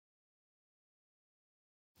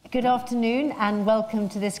Good afternoon and welcome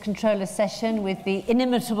to this controller session with the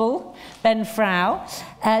inimitable Ben Frow.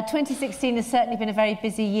 2016 has certainly been a very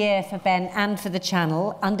busy year for Ben and for the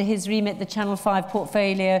channel. Under his remit, the Channel 5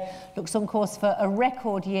 portfolio looks on course for a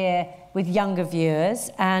record year with younger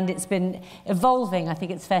viewers, and it's been evolving, I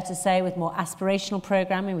think it's fair to say, with more aspirational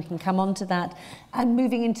programming. We can come on to that, and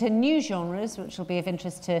moving into new genres, which will be of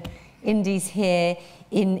interest to indies here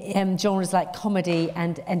in genres like comedy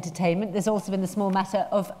and entertainment. There's also been the small matter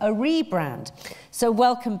of a rebrand. So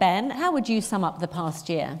welcome, Ben. How would you sum up the past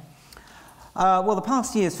year? Well, the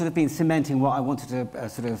past year has sort of been cementing what I wanted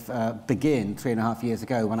to begin 3.5 years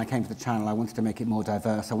ago. When I came to the channel, I wanted to make it more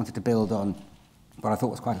diverse. I wanted to build on what I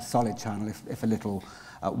thought was quite a solid channel, if a little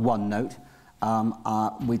one note.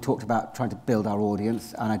 We talked about trying to build our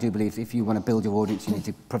audience, and I do believe if you want to build your audience, you need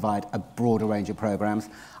to provide a broader range of programmes.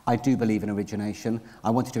 I do believe in origination. I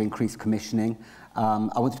wanted to increase commissioning.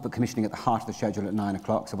 I wanted to put commissioning at the heart of the schedule at 9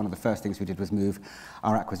 o'clock, so one of the first things we did was move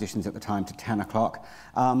our acquisitions at the time to 10 o'clock.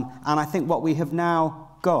 And I think what we have now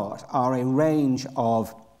got are a range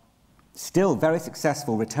of still very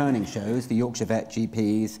successful returning shows, the Yorkshire Vet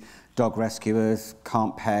GPs, Dog Rescuers,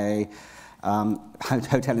 Can't Pay,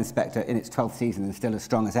 Hotel Inspector in its 12th season and still as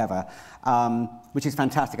strong as ever, which is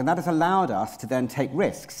fantastic. And that has allowed us to then take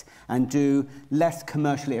risks and do less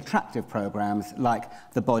commercially attractive programmes like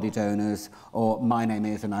The Body Donors or My Name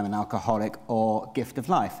Is and I'm an Alcoholic or Gift of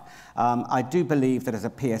Life. I do believe that as a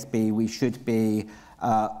PSB we should be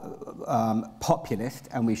populist,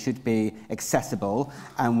 and we should be accessible,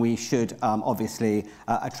 and we should obviously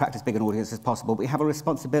attract as big an audience as possible. But we have a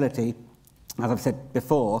responsibility, as I've said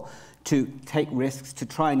before, to take risks, to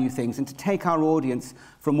try new things, and to take our audience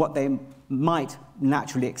from what they might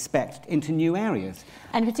naturally expect into new areas.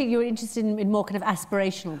 And particularly you're interested in more kind of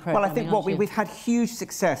aspirational programming. Well, I think what we've had huge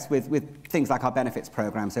success with things like our benefits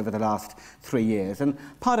programmes over the last 3 years. And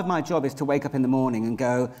part of my job is to wake up in the morning and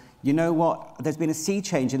go, you know what, there's been a sea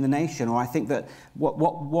change in the nation, or I think that what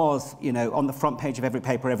was, you know, on the front page of every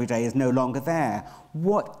paper every day is no longer there.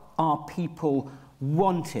 What are people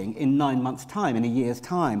wanting in 9 months' time, in a year's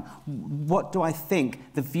time? What do I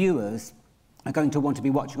think the viewers are going to want to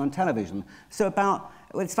be watching on television? So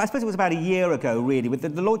I suppose it was about a year ago, really, with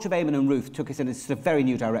the launch of Eamon and Ruth took us in a sort of very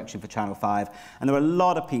new direction for Channel 5, and there were a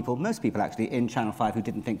lot of people, most people actually, in Channel 5 who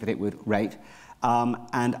didn't think that it would rate.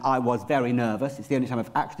 And I was very nervous. It's the only time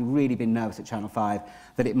I've actually really been nervous at Channel 5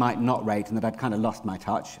 that it might not rate and that I'd kind of lost my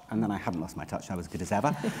touch. And then I hadn't lost my touch, I was good as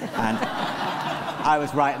ever. And I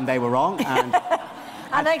was right and they were wrong.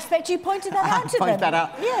 And I expect you pointed that out to them. Pointed that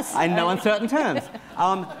out, yes, in no uncertain terms.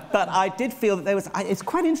 But I did feel that there was, it's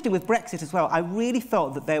quite interesting with Brexit as well, I really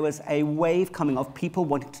felt that there was a wave coming of people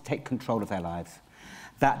wanting to take control of their lives,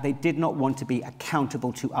 that they did not want to be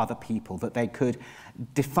accountable to other people, that they could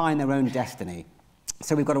define their own destiny.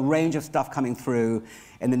 So we've got a range of stuff coming through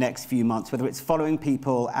in the next few months, whether it's following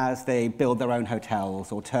people as they build their own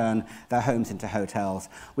hotels or turn their homes into hotels.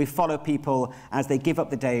 We follow people as they give up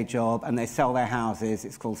the day job and they sell their houses.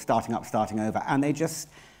 It's called Starting Up, Starting Over, and they just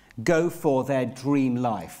go for their dream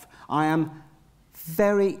life. I am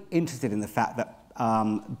very interested in the fact that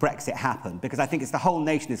Brexit happened, because I think it's the whole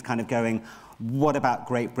nation is kind of going, what about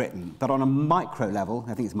Great Britain? But on a micro level,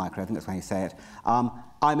 I think it's micro, I think that's how you say it,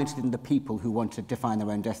 I'm interested in the people who want to define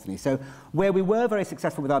their own destiny. So where we were very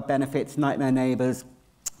successful with our benefits, Nightmare Neighbours,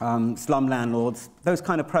 Slum Landlords, those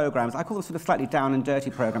kind of programmes, I call them sort of slightly down and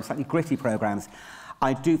dirty programmes, slightly gritty programmes.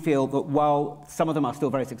 I do feel that while some of them are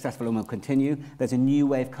still very successful and will continue, there's a new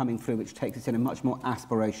wave coming through which takes us in a much more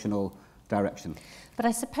aspirational direction. But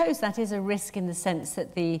I suppose that is a risk in the sense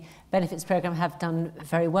that the benefits programme have done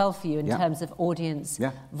very well for you in terms of audience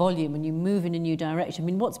volume, and you move in a new direction. I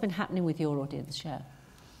mean, what's been happening with your audience share?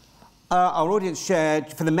 Our audience share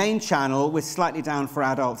for the main channel, we're slightly down for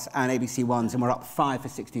adults and ABC Ones, and we're up 5 for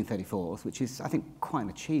 1634s, which is, I think, quite an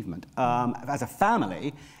achievement. As a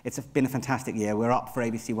family, it's been a fantastic year. We're up for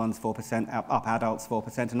ABC Ones 4%, up adults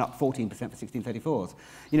 4%, and up 14% for 1634s.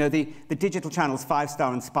 You know, the digital channels 5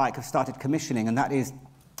 Star and Spike have started commissioning, and that is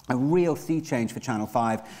a real sea change for Channel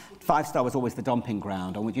 5. 5 Star was always the dumping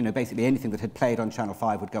ground on which, you know, basically anything that had played on Channel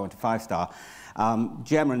 5 would go into 5 Star.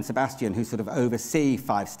 Gemma and Sebastian, who sort of oversee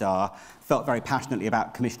 5 Star, felt very passionately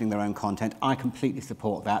about commissioning their own content. I completely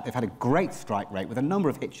support that. They've had a great strike rate with a number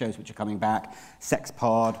of hit shows which are coming back: Sex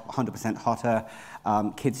Pod, 100% Hotter,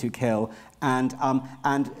 Kids Who Kill, and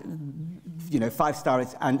you know, 5 Star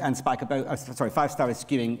is and Spike are both. 5 Star is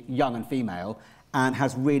skewing young and female, and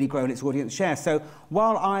has really grown its audience share. So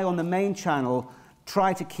while I on the main channel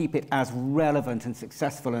try to keep it as relevant and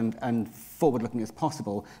successful and forward-looking as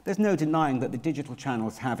possible, there's no denying that the digital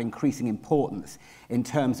channels have increasing importance in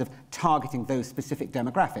terms of targeting those specific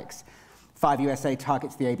demographics. 5USA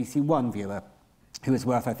targets the ABC One viewer, who is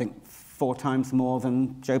worth, I think, 4 times more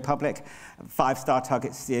than Joe Public. 5 Star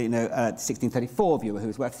targets, 1634 viewer, who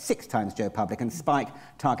is worth 6 times Joe Public, and Spike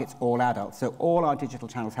targets all adults. So all our digital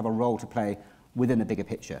channels have a role to play within the bigger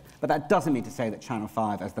picture. But that doesn't mean to say that Channel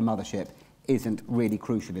 5, as the mothership, isn't really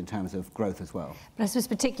crucial in terms of growth as well. But I suppose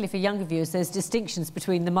particularly for younger viewers, those distinctions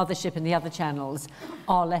between the mothership and the other channels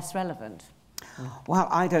are less relevant. Well,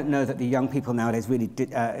 I don't know that the young people nowadays really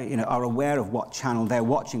are aware of what channel they're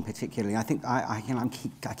watching particularly. I think I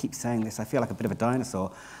keep saying this. I feel like a bit of a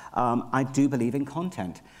dinosaur. I do believe in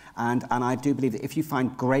content. And I do believe that if you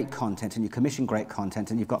find great content and you commission great content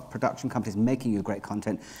and you've got production companies making you great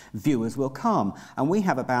content, viewers will come. And we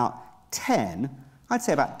have about 10, I'd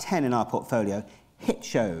say about 10 in our portfolio, hit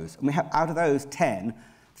shows. And we have, out of those 10,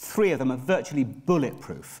 3 of them are virtually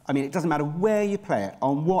bulletproof. I mean, it doesn't matter where you play it,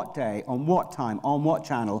 on what day, on what time, on what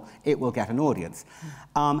channel, it will get an audience.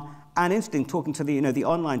 And interesting, talking to the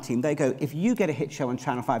online team, they go, if you get a hit show on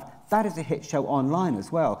Channel 5, that is a hit show online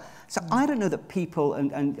as well. So I don't know that people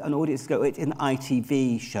and audiences go, it's an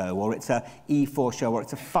ITV show, or it's a E4 show, or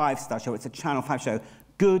it's a 5-star show, or it's a Channel 5 show.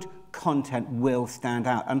 Good content will stand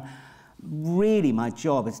out. And really my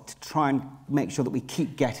job is to try and make sure that we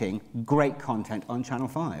keep getting great content on Channel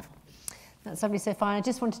 5. That's lovely so far. I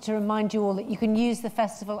just wanted to remind you all that you can use the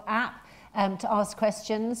festival app to ask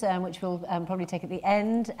questions, which we'll probably take at the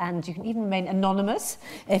end, and you can even remain anonymous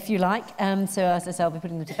if you like. So as I say, I'll be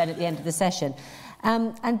putting them to bed at the end of the session.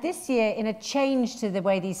 And this year, in a change to the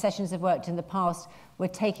way these sessions have worked in the past, we're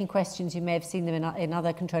taking questions, you may have seen them in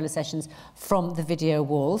other controller sessions, from the video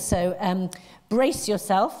wall. So brace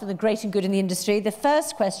yourself for the great and good in the industry. The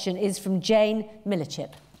first question is from Jane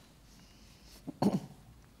Millichip.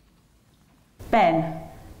 Ben,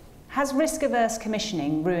 has risk-averse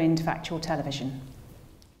commissioning ruined factual television?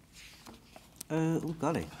 Oh,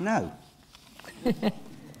 golly, no.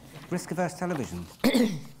 Risk-averse television.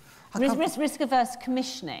 Risk-averse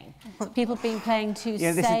commissioning. People being playing too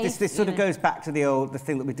safe. This sort of goes back to the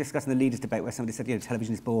thing that we discussed in the leaders' debate, where somebody said,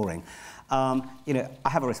 television is boring. I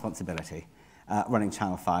have a responsibility. Running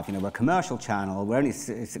Channel 5, we're a commercial channel. We're only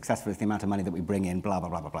successful with the amount of money that we bring in. Blah blah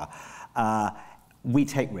blah blah blah. We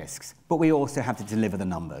take risks, but we also have to deliver the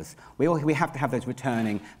numbers. We have to have those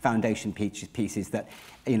returning foundation pieces that,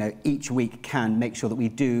 each week can make sure that we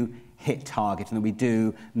do hit target and that we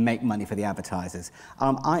do make money for the advertisers.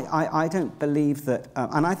 I don't believe that,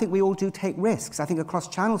 and I think we all do take risks. I think across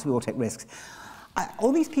channels we all take risks.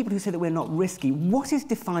 All these people who say that we're not risky, what is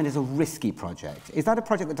defined as a risky project? Is that a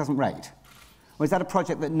project that doesn't rate? Or is that a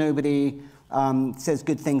project that nobody says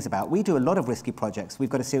good things about? We do a lot of risky projects.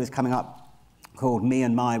 We've got a series coming up called Me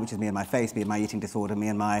and My, which is me and my face, me and my eating disorder, me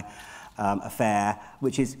and my affair,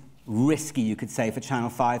 which is risky, you could say, for Channel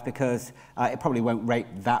 5 because it probably won't rate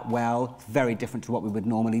that well. It's very different to what we would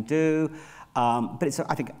normally do. But it's,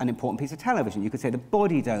 I think, an important piece of television. You could say The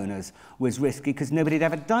Body Donors was risky because nobody had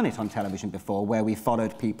ever done it on television before, where we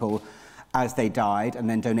followed people as they died and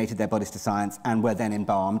then donated their bodies to science and were then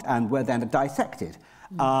embalmed and were then dissected.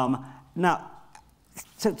 Now,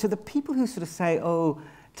 so to the people who sort of say, oh,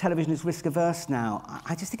 television is risk-averse now,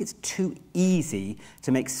 I just think it's too easy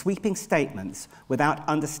to make sweeping statements without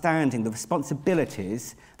understanding the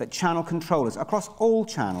responsibilities that channel controllers across all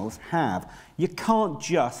channels have. You can't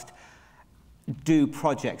just do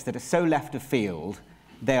projects that are so left of field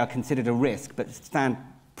they are considered a risk but stand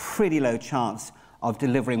pretty low chance of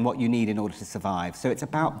delivering what you need in order to survive. So it's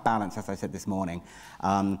about balance, as I said this morning.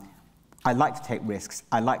 I like to take risks,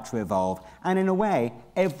 I like to evolve, and in a way,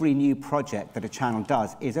 every new project that a channel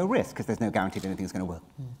does is a risk, because there's no guarantee that anything's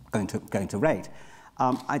going to rate.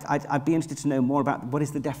 I'd be interested to know more about what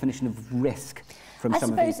is the definition of risk from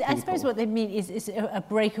some of these people. I suppose what they mean is a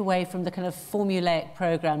breakaway from the kind of formulaic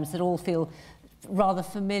programmes that all feel rather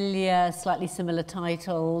familiar, slightly similar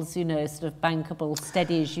titles, sort of bankable,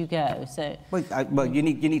 steady as you go. So well, you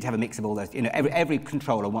need to have a mix of all those. Every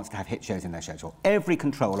controller wants to have hit shows in their schedule. Every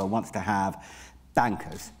controller wants to have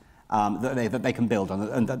bankers that they can build on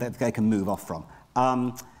and that they can move off from.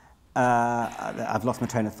 I've lost my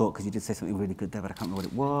train of thought because you did say something really good there, but I can't remember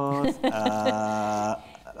what it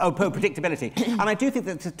was. Predictability. And I do think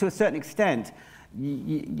that to a certain extent, I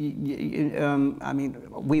mean,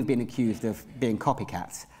 we've been accused of being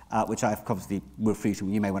copycats, which I've obviously refuted,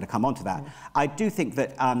 and you may want to come on to that. I do think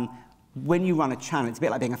that when you run a channel, it's a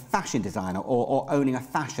bit like being a fashion designer or owning a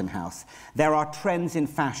fashion house. There are trends in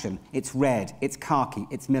fashion. It's red, it's khaki,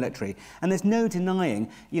 it's military. And there's no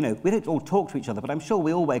denying, you know, we don't all talk to each other, but I'm sure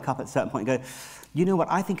we all wake up at a certain point and go, you know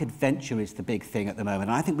what, I think adventure is the big thing at the moment.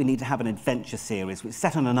 And I think we need to have an adventure series which is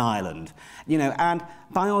set on an island, you know, and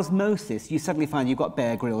by osmosis, you suddenly find you've got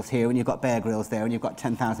Bear Grylls here and you've got Bear Grylls there and you've got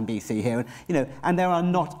 10,000 BC here, and, you know, and there are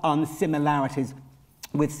not unsimilarities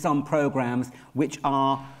with some programmes which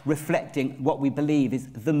are reflecting what we believe is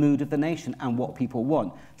the mood of the nation and what people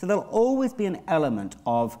want. So there'll always be an element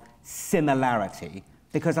of similarity,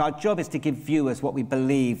 because our job is to give viewers what we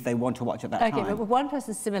believe they want to watch at that time. Okay, but one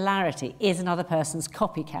person's similarity is another person's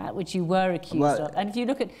copycat, which you were accused of. And if you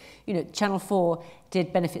look at, you know, Channel 4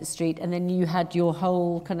 did Benefit Street, and then you had your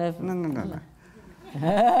whole kind of... No.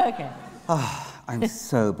 Okay. Oh, I'm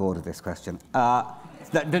so bored of this question.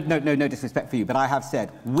 No disrespect for you, but I have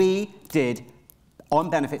said we did On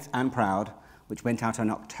Benefits and Proud, which went out in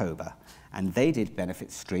October, and they did Benefit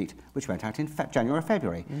Street, which went out in January or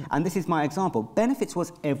February. And this is my example. Benefits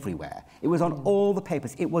was everywhere. It was on all the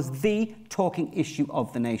papers. It was the talking issue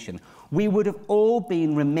of the nation. We would have all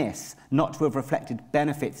been remiss not to have reflected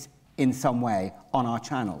Benefits in some way on our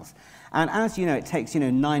channels. And as you know, it takes, you know,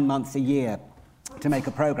 9 months a year to make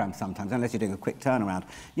a programme sometimes, unless you're doing a quick turnaround.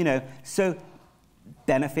 You know, so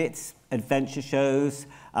Benefits, adventure shows,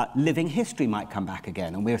 living history might come back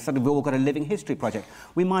again, and we've all got a living history project.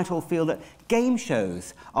 We might all feel that game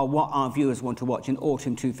shows are what our viewers want to watch in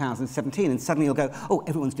autumn 2017, and suddenly you'll go, oh,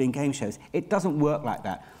 everyone's doing game shows. It doesn't work like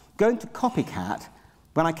that. Going to copycat,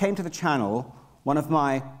 when I came to the channel, one of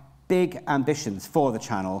my big ambitions for the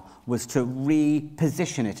channel was to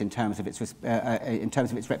reposition it in terms of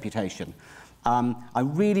its reputation. I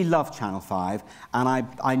really love Channel 5, and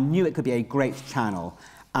I knew it could be a great channel,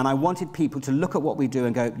 and I wanted people to look at what we do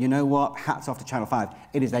and go, you know what, hats off to Channel 5,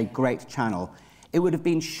 it is a great channel. It would have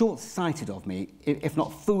been short-sighted of me, if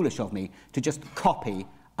not foolish of me, to just copy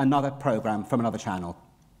another programme from another channel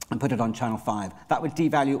and put it on Channel 5. That would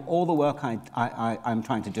devalue all the work I'm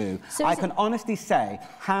trying to do. So I can honestly say,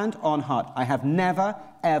 hand on heart, I have never,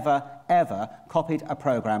 ever, ever copied a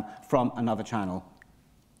programme from another channel.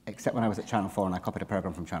 Except when I was at Channel 4 and I copied a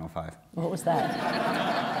programme from Channel 5. What was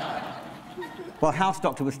that? Well, House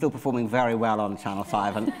Doctor was still performing very well on Channel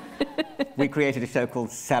 5, and we created a show called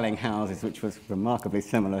Selling Houses, which was remarkably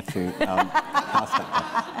similar to House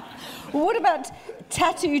Doctor. Well, what about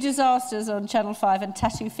Tattoo Disasters on Channel 5 and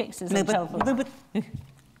Tattoo Fixes on Channel 4? No, but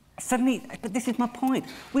suddenly, but this is my point.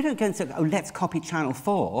 We don't go and say, oh, let's copy Channel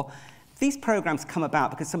 4. These programmes come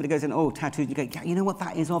about because somebody goes in, oh, tattoos, and you go, yeah, you know what,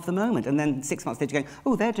 that is of the moment. And then 6 months later, you're going,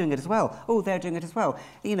 oh, they're doing it as well. Oh, they're doing it as well.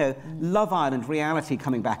 You know, Love Island, reality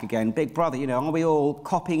coming back again, Big Brother, you know, are we all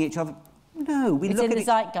copying each other? No, we look at it. It's in the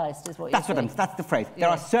zeitgeist, is what you're saying. That's the phrase. There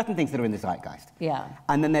are certain things that are in the zeitgeist. Yeah.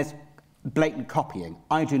 And then there's blatant copying.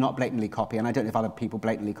 I do not blatantly copy, and I don't know if other people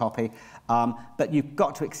blatantly copy, but you've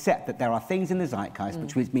got to accept that there are things in the zeitgeist,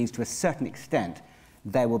 which means to a certain extent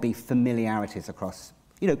there will be familiarities across,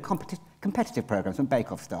 you know, competitive programmes. When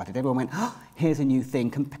Bake Off started, everyone went, oh, here's a new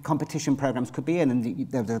thing, competition programmes could be in, and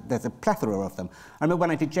there's a plethora of them. I remember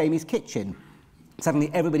when I did Jamie's Kitchen,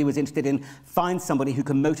 suddenly everybody was interested in find somebody who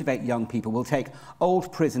can motivate young people. We'll take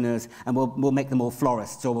old prisoners and we'll make them all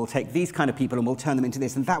florists, or we'll take these kind of people and we'll turn them into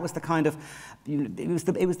this. And that was the kind of, you know,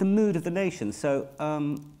 it was the mood of the nation. So,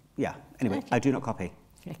 yeah, anyway, okay. I do not copy.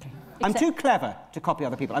 Okay. I'm too clever to copy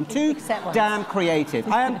other people. I'm too damn creative.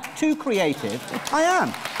 I am too creative. I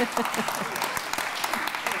am.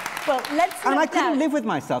 Well, let's and I couldn't live with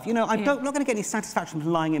myself. You know, I'm not going to get any satisfaction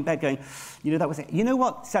from lying in bed going, you know, that was it. You know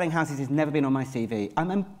what? Selling houses has never been on my CV.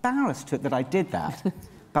 I'm embarrassed that I did that,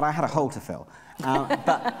 but I had a hole to fill.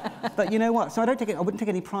 But you know what? So I wouldn't take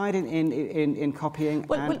any pride in copying.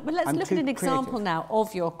 Well, let's look at an example now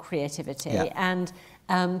of your creativity. Yeah. And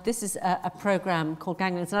this is a programme called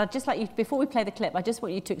Ganglands. And I'd just like you, before we play the clip, I just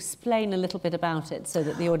want you to explain a little bit about it so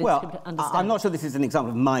that the audience can understand. I'm not sure this is an example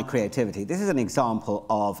of my creativity. This is an example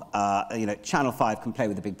of, you know, Channel 5 can play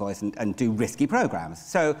with the big boys and do risky programmes.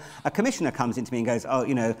 So a commissioner comes into me and goes, oh,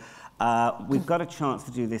 you know, we've got a chance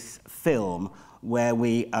to do this film where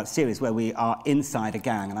series where we are inside a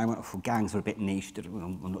gang. And I went, oh, gangs are a bit niche.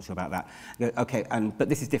 I'm not sure about that. Okay, but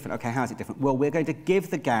this is different. Okay, how's it different? Well, we're going to give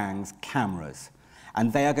the gangs cameras,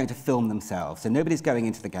 and they are going to film themselves. So nobody's going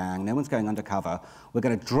into the gang, no one's going undercover. We're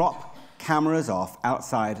going to drop cameras off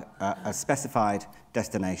outside a specified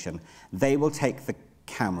destination. They will take the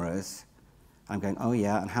cameras. I'm going, oh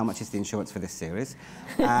yeah, and how much is the insurance for this series?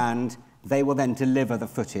 And they will then deliver the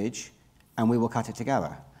footage, and we will cut it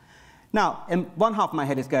together. Now, in one half of my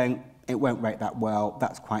head is going, it won't rate that well,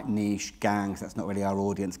 that's quite niche, gangs, that's not really our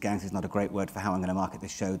audience, gangs is not a great word for how I'm going to market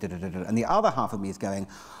this show, And the other half of me is going,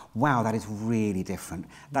 wow, that is really different.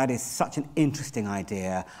 That is such an interesting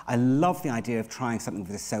idea. I love the idea of trying something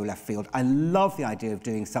that is so left field. I love the idea of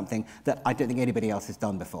doing something that I don't think anybody else has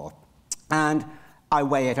done before. And I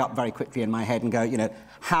weigh it up very quickly in my head and go, you know,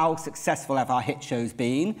 how successful have our hit shows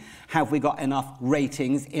been? Have we got enough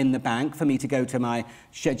ratings in the bank for me to go to my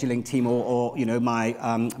scheduling team or you know, my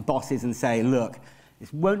bosses and say, look,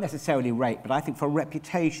 this won't necessarily rate, but I think for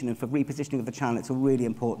reputation and for repositioning of the channel, it's a really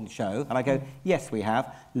important show. And I go, yes, we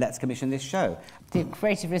have. Let's commission this show. The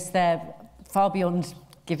creative risk there, far beyond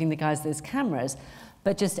giving the guys those cameras,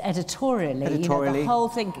 but just editorially, you know, the whole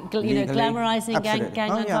thing, you know, glamorising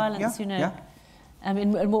gang violence, you know. Yeah.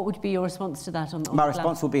 And what would be your response to that? My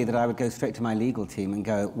response will be that I would go straight to my legal team and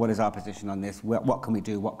go, what is our position on this? What can we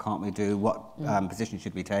do? What can't we do? What position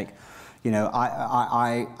should we take? You know,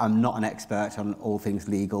 I am not an expert on all things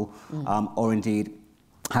legal, or indeed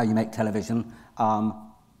how you make television.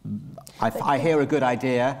 I hear a good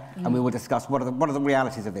idea, and we will discuss what are the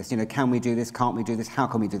realities of this. You know, can we do this? Can't we do this? How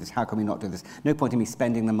can we do this? How can we not do this? No point in me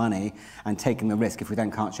spending the money and taking the risk if we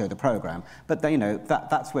then can't show the programme. But you know,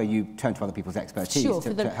 that's where you turn to other people's expertise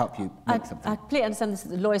to help you make something. I completely understand this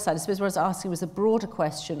at the lawyer side. I suppose what I was asking was a broader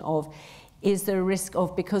question of, is there a risk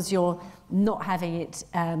of, because you're not having it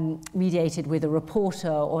mediated with a reporter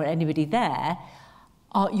or anybody there,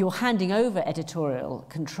 you're handing over editorial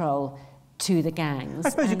control to the gangs? I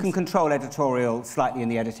suppose you can control editorial slightly in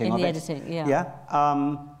the editing of it. Editing, yeah.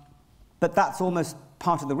 Yeah. But that's almost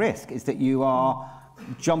part of the risk, is that you are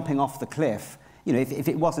jumping off the cliff. You know, if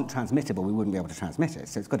it wasn't transmittable, we wouldn't be able to transmit it.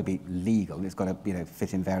 So it's got to be legal, and it's got to, you know,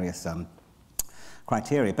 fit in various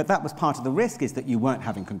criteria. But that was part of the risk, is that you weren't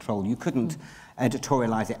having control. You couldn't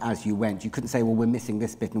editorialise it as you went. You couldn't say, well, we're missing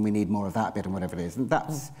this bit and we need more of that bit and whatever it is. And that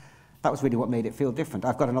was really what made it feel different.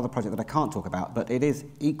 I've got another project that I can't talk about, but it is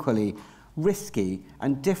equally risky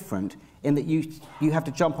and different in that you have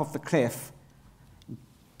to jump off the cliff,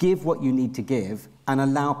 give what you need to give, and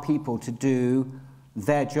allow people to do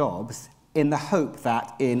their jobs in the hope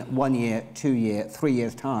that in 1 year, 2 year, 3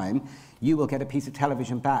 years' time, you will get a piece of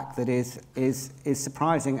television back that is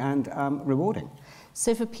surprising and rewarding.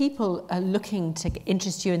 So for people looking to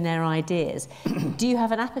interest you in their ideas, do you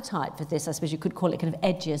have an appetite for this? I suppose you could call it kind of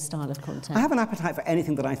edgier style of content. I have an appetite for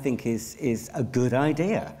anything that I think is a good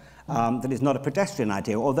idea. That is not a pedestrian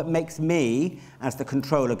idea, or that makes me, as the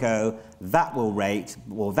controller, go, that will rate,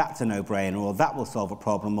 or that's a no-brainer, or that will solve a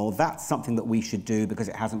problem, or that's something that we should do because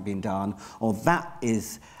it hasn't been done, or that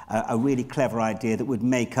is a really clever idea that would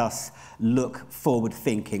make us look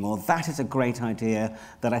forward-thinking, or that is a great idea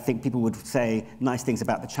that I think people would say nice things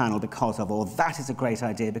about the channel because of, or that is a great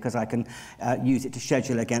idea because I can use it to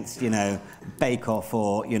schedule against, you know, Bake Off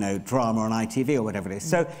or, you know, drama on ITV or whatever it is.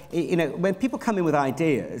 So, you know, when people come in with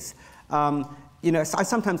ideas, you know, I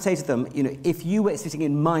sometimes say to them, you know, if you were sitting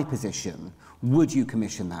in my position, would you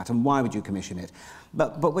commission that, and why would you commission it?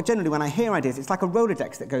 But generally, when I hear ideas, it's like a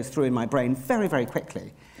Rolodex that goes through in my brain very, very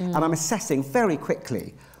quickly. And I'm assessing very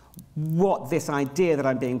quickly what this idea that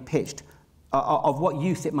I'm being pitched, of what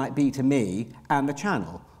use it might be to me and the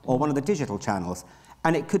channel, or one of the digital channels.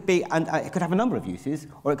 And it could be, and it could have a number of uses,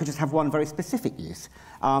 or it could just have one very specific use.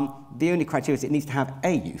 The only criteria is it needs to have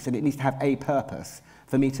a use, and it needs to have a purpose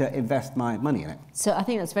for me to invest my money in it. So I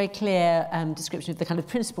think that's a very clear description of the kind of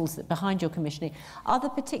principles that behind your commissioning. Are there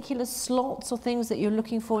particular slots or things that you're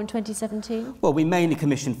looking for in 2017? Well, we mainly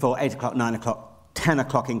commission for 8 o'clock, 9 o'clock, 10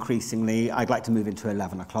 o'clock increasingly. I'd like to move into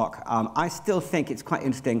 11 o'clock. I still think it's quite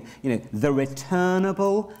interesting, you know, the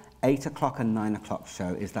returnable 8 o'clock and 9 o'clock show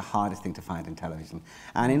is the hardest thing to find in television.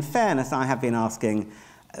 And in fairness, I have been asking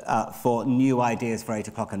for new ideas for 8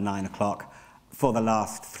 o'clock and 9 o'clock for the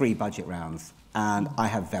last 3 budget rounds. And I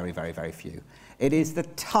have very, very, very few. It is the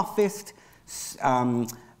toughest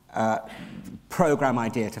programme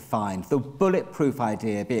idea to find. The bulletproof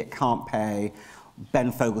idea, be it Can't Pay,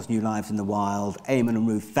 Ben Fogle's New Lives in the Wild, Eamon and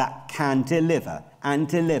Ruth, that can deliver and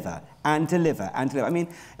deliver and deliver and deliver. I mean,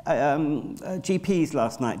 GPs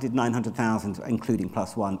last night did 900,000, including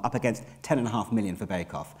plus one, up against 10.5 million for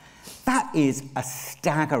Bake Off. That is a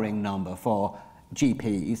staggering number for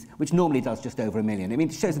GPs, which normally does just over 1 million. I mean,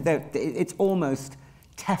 it shows that it's almost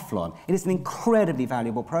Teflon. It is an incredibly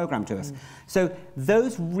valuable programme to us. So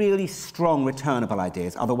those really strong returnable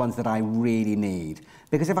ideas are the ones that I really need.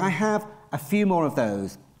 Because if I have a few more of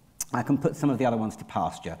those, I can put some of the other ones to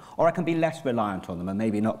pasture, or I can be less reliant on them and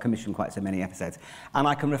maybe not commission quite so many episodes. And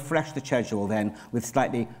I can refresh the schedule then with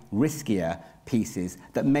slightly riskier pieces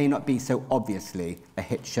that may not be so obviously a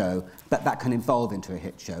hit show, but that can evolve into a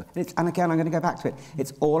hit show. And again, I'm going to go back to it.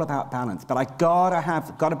 It's all about balance, but I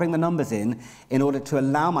gotta bring the numbers in order to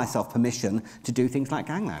allow myself permission to do things like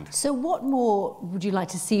Gangland. So what more would you like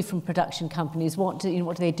to see from production companies? What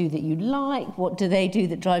do they do that you like? What do they do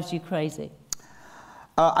that drives you crazy?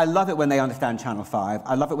 I love it when they understand Channel 5.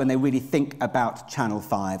 I love it when they really think about Channel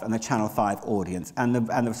 5 and the Channel 5 audience and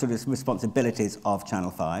the sort of responsibilities of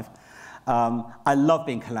Channel 5. I love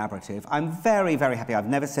being collaborative. I'm very, very happy. I've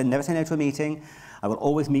never said no to a meeting. I will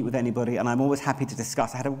always meet with anybody, and I'm always happy to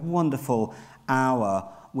discuss. I had a wonderful hour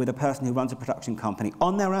with a person who runs a production company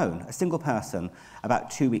on their own, a single person, about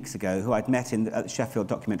 2 weeks ago, who I'd met at the Sheffield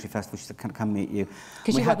Documentary Festival. She said, "Can I come meet you?"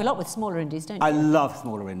 Because you work a lot with smaller indies, don't you? I love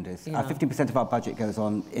smaller indies. Yeah. 15% of our budget goes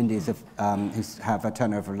on indies who have a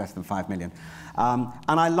turnover of less than 5 million. And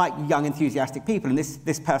I like young, enthusiastic people. And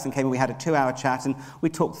this person came and we had a 2-hour chat and we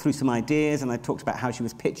talked through some ideas and I talked about how she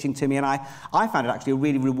was pitching to me. And I found it actually a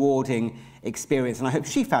really rewarding experience. And I hope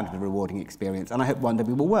she found it a rewarding experience. And I hope one day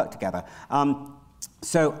we will work together.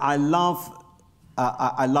 So I love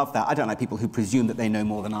that. I don't like people who presume that they know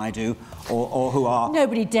more than I do, or who are...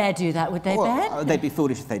 Nobody dare do that, would they, Ben? They'd be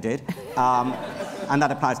foolish if they did. And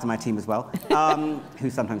that applies to my team as well, who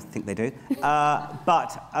sometimes think they do. But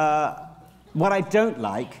what I don't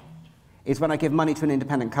like is when I give money to an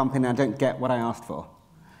independent company and I don't get what I asked for.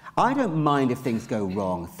 I don't mind if things go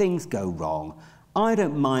wrong. Things go wrong. I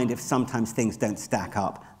don't mind if sometimes things don't stack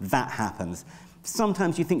up. That happens.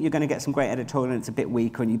 Sometimes you think you're going to get some great editorial and it's a bit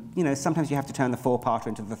weaker, and you know, sometimes you have to turn the 4-parter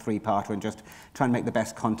into the 3-parter and just try and make the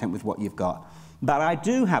best content with what you've got. But I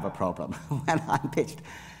do have a problem when I'm pitched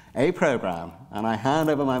a programme and I hand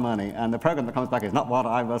over my money and the programme that comes back is not what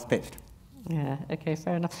I was pitched. Yeah, okay,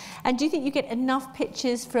 fair enough. And do you think you get enough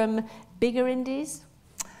pitches from bigger indies?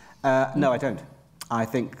 No, I don't. I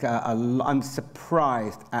think I'm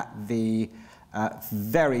surprised at the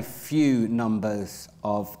very few numbers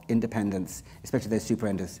of independents, especially those super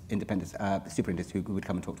indies who would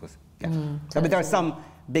come and talk to us. Yeah. But there are some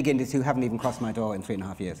big indies who haven't even crossed my door in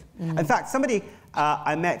 3.5 years. In fact, somebody,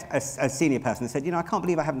 I met a senior person and said, you know, I can't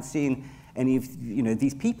believe I haven't seen any of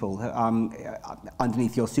these people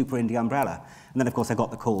underneath your super indie umbrella. And then, of course, I got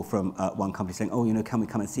the call from one company saying, oh, can we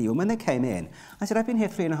come and see you? And when they came in, I said, I've been here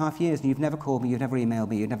 3.5 years and you've never called me, you've never emailed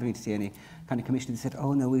me, you've never been to see any kind of commission. They said,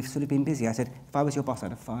 oh, no, we've sort of been busy. I said, if I was your boss,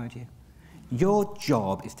 I'd have fired you. Your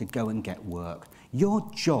job is to go and get work. Your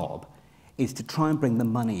job is to try and bring the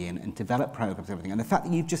money in and develop programs and everything. And the fact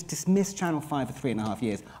that you've just dismissed Channel 5 for 3.5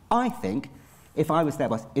 years, I think, if I was their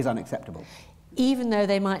boss, is unacceptable. Even though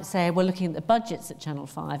they might say, we're looking at the budgets at Channel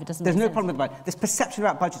 5, it doesn't There's make no sense. problem with the budget. This perception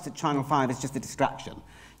about budgets at Channel 5 is just a distraction.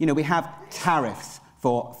 We have tariffs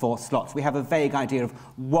for slots. We have a vague idea of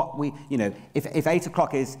what if 8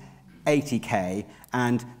 o'clock is 80k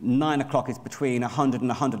and 9 o'clock is between 100 and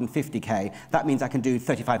 150k, that means I can do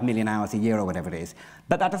 35 million hours a year or whatever it is.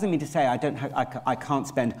 But that doesn't mean to say I can't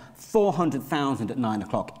spend 400,000 at 9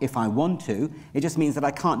 o'clock if I want to. It just means that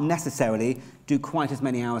I can't necessarily do quite as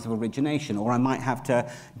many hours of origination, or I might have to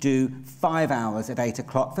do 5 hours at 8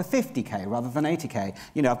 o'clock for 50k rather than 80k.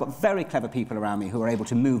 I've got very clever people around me who are able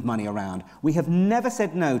to move money around. We have never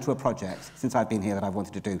said no to a project since I've been here that I've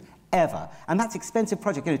wanted to do. Ever. And that's expensive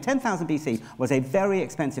project. 10,000 BC was a very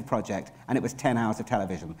expensive project, and it was 10 hours of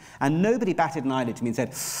television. And nobody batted an eyelid to me and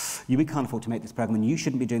said, we can't afford to make this programme, and you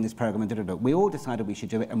shouldn't be doing this programme, and da-da-da. We all decided we should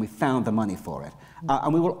do it, and we found the money for it.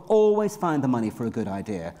 And we will always find the money for a good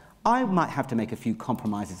idea. I might have to make a few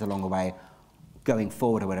compromises along the way, going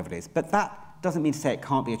forward or whatever it is, but that doesn't mean to say it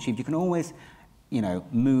can't be achieved. You can always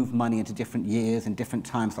move money into different years and different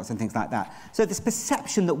time slots and things like that. So this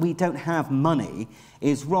perception that we don't have money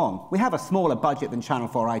is wrong. We have a smaller budget than Channel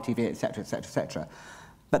 4, ITV, etc., etc., etc.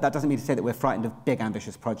 But that doesn't mean to say that we're frightened of big,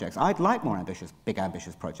 ambitious projects. I'd like more ambitious, big,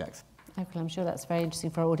 ambitious projects. Okay, I'm sure that's very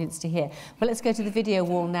interesting for our audience to hear. But let's go to the video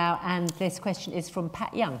wall now, and this question is from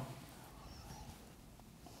Pat Young.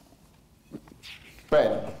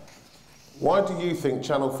 Ben, why do you think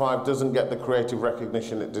Channel 5 doesn't get the creative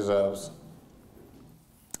recognition it deserves?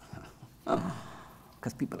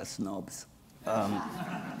 Because people are snobs.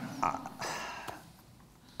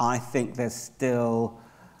 I think there's still,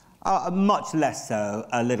 much less so,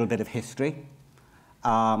 a little bit of history.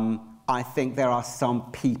 I think there are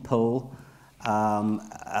some people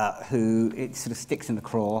who it sort of sticks in the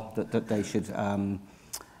craw that they should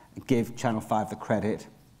give Channel 5 the credit.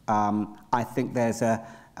 I think there's a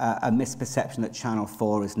a misperception that Channel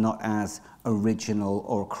 4 is not as original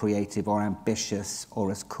or creative or ambitious or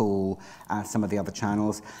as cool as some of the other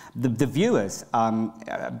channels. The viewers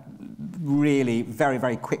really very,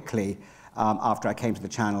 very quickly after I came to the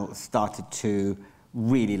channel started to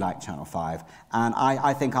really like Channel 5. And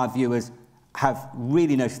I think our viewers have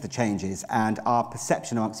really noticed the changes, and our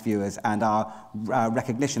perception amongst viewers and our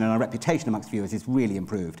recognition and our reputation amongst viewers is really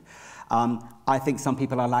improved. I think some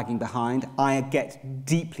people are lagging behind. I get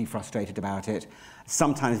deeply frustrated about it,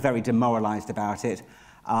 sometimes very demoralised about it,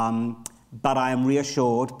 but I am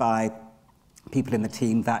reassured by people in the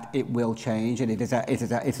team that it will change, and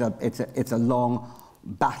it's a long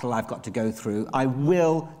battle I've got to go through. I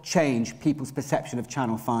will change people's perception of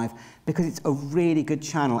Channel 5 because it's a really good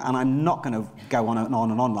channel, and I'm not going to go on and on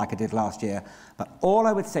and on like I did last year. But all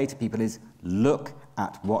I would say to people is look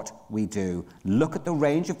at what we do. Look at the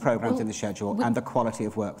range of programmes in the schedule and the quality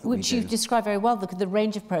of work that we do. Which you've described very well, look at the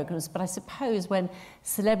range of programmes, but I suppose when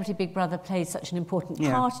Celebrity Big Brother plays such an important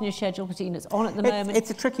part in your schedule, particularly it's on at the moment... It's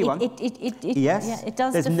a tricky one. Yes. Yeah, it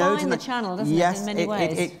does define the channel, doesn't it, in many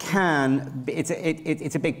ways? It can.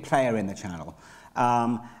 It's a big player in the channel.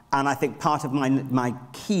 And I think part of my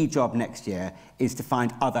key job next year is to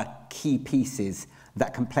find other key pieces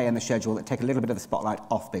that can play in the schedule that take a little bit of the spotlight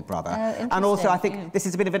off Big Brother. And also I think this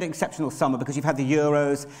is a bit of an exceptional summer because you've had the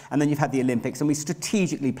Euros and then you've had the Olympics, and we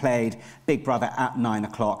strategically played Big Brother at 9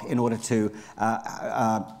 o'clock in order to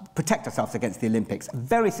protect ourselves against the Olympics.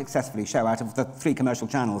 Very successfully show. Out of the 3 commercial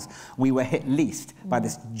channels, we were hit least by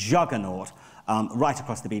this juggernaut right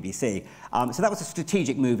across the BBC. So that was a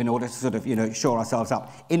strategic move in order to sort of, shore ourselves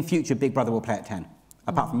up. In future, Big Brother will play at 10.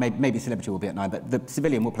 Apart from maybe Celebrity will be at 9, but the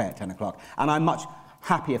Civilian will play at 10 o'clock. And I'm much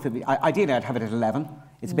happier for... Ideally, I'd have it at 11.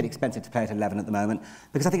 It's a bit expensive to play at 11 at the moment,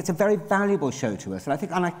 because I think it's a very valuable show to us. And I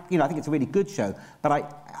think it's a really good show, but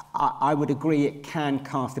I would agree it can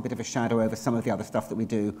cast a bit of a shadow over some of the other stuff that we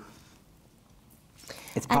do.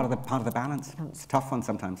 It's part of the balance. It's a tough one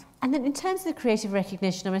sometimes. And then in terms of the creative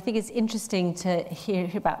recognition, I think it's interesting to hear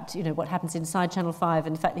about what happens inside Channel 5,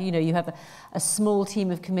 and the fact that you have a small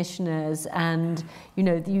team of commissioners, and you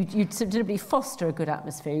deliberately foster a good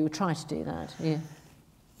atmosphere. You try to do that. Yeah.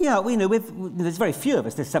 Yeah, there's very few of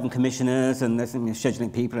us. There's 7 commissioners, and there's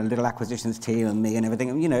scheduling people, and a little acquisitions team, and me, and everything.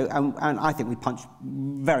 And I think we punch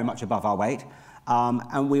very much above our weight.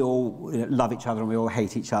 And we all love each other and we all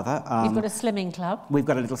hate each other. You've got a slimming club. We've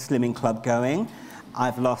got a little slimming club going.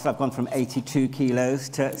 I've gone from 82 kilos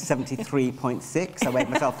to 73.6. I weighed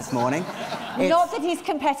myself this morning. Not that he's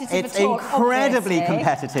competitive at all, It's incredibly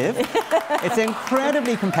competitive. It's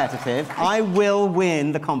incredibly competitive. I will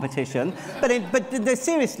win the competition. But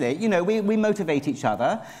seriously, we motivate each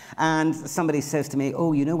other. And somebody says to me,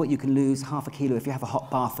 oh, you know what, you can lose half a kilo if you have a hot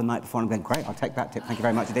bath the night before. And I'm going, great, I'll take that tip. Thank you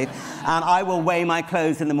very much indeed. And I will weigh my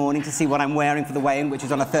clothes in the morning to see what I'm wearing for the weigh-in, which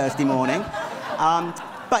is on a Thursday morning.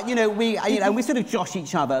 But we sort of josh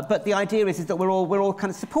each other. But the idea is that we're all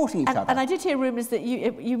kind of supporting each other. And I did hear rumours that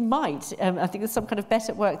you might. I think there's some kind of bet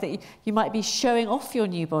at work that you might be showing off your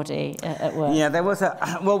new body at work. Yeah, there was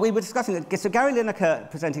a. Well, we were discussing it. So Gary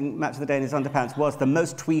Lineker presenting Match of the Day in his underpants was the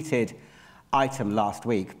most tweeted item last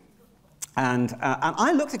week. And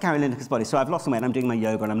I looked at Gary Lineker's body. So I've lost some weight. And I'm doing my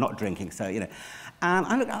yoga and I'm not drinking. So And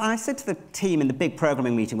I said to the team in the big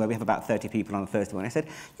programming meeting where we have about 30 people on a Thursday morning, I said,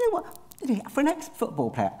 you know what? For an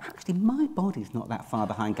ex-football player, actually, my body's not that far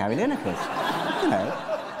behind Gary Lineker's,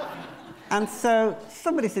 And so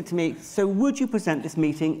somebody said to me, so would you present this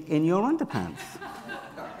meeting in your underpants?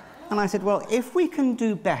 And I said, well, if we can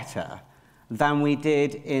do better than we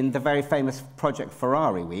did in the very famous Project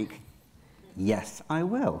Ferrari week, yes, I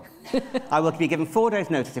will. I will be given 4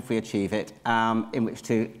 days' notice if we achieve it, in which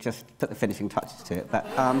to just put the finishing touches to it. But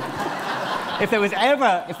if there was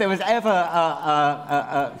ever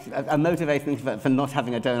a motivation for not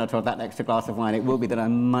having a donut or that extra glass of wine, it will be that I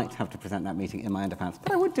might have to present that meeting in my underpants.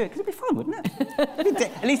 But I would do it because it'd be fun, wouldn't it?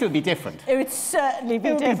 At least it would be different. It would certainly be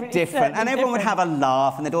different. It would be different, and everyone would have a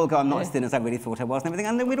laugh, and they'd all go, "I'm not as thin as I really thought I was," and everything.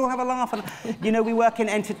 And then we'd all have a laugh. And we work in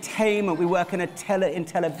entertainment, we work in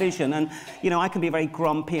television, and I can be very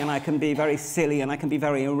grumpy, and I can be very silly, and I can be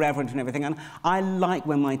very irreverent and everything. And I like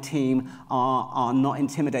when my team are not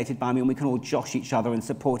intimidated by me, and we can all josh each other and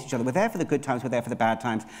support each other. We're there for the good times, we're there for the bad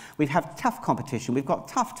times. We have tough competition, we've got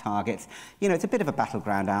tough targets. It's a bit of a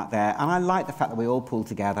battleground out there, and I like the fact that we all pull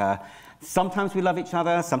together. Sometimes we love each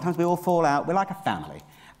other, sometimes we all fall out. We're like a family,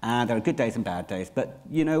 and there are good days and bad days. But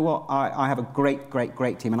you know what? I have a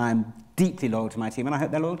great team, and I am deeply loyal to my team, and I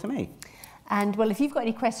hope they're loyal to me. And, well, if you've got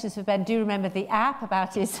any questions for Ben, do remember the app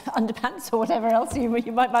about his underpants or whatever else you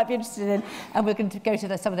might be interested in, and we're going to go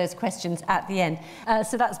to some of those questions at the end.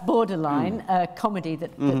 So that's Borderline, a comedy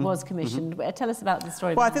that was commissioned. Tell us about the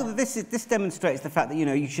story. Well, I think that this demonstrates the fact that, you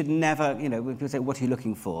know, you should never, you know, when people say, what are you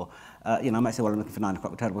looking for? You know, I might say, well, I'm looking for 9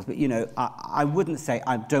 o'clock returnables, but, you know, I wouldn't say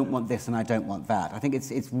I don't want this and I don't want that. I think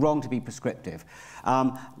it's wrong to be prescriptive.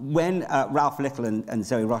 When Ralph Little and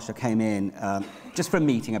Zoe Rocha came in just for a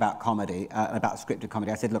meeting about comedy, about scripted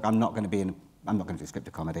comedy, I said, look, I'm not going to do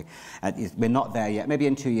scripted comedy. We're not there yet. Maybe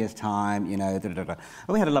in 2 years' time, you know. And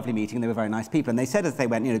we had a lovely meeting. They were very nice people, and they said as they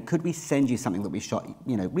went, you know, could we send you something that we shot,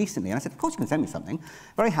 you know, recently? And I said, of course you can send me something.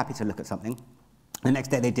 Very happy to look at something. The next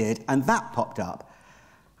day they did, and that popped up.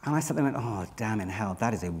 And I suddenly went, oh, damn in hell,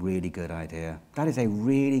 that is a really good idea. That is a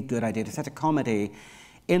really good idea to set a comedy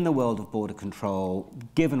in the world of border control,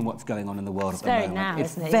 given what's going on in the world at the moment. It's very now,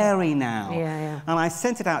 isn't it? It's very now. Yeah. And I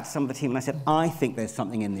sent it out to some of the team, and I said, I think there's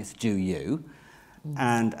something in this, do you?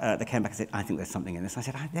 And they came back and said, I think there's something in this. I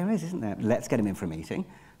said, there is, isn't there? Let's get him in for a meeting.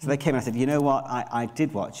 So they came and I said, you know what, I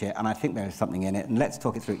did watch it, and I think there's something in it, and let's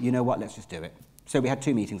talk it through. You know what, let's just do it. So we had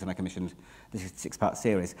 2 meetings, and I commissioned this 6-part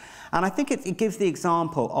series. And I think it gives the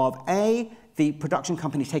example of, A, the production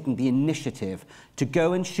company taking the initiative to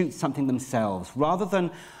go and shoot something themselves, rather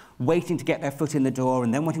than waiting to get their foot in the door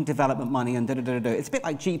and then wanting development money and da-da-da-da-da. It's a bit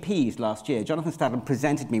like GPs last year. Jonathan Stadlam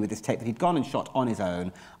presented me with this tape that he'd gone and shot on his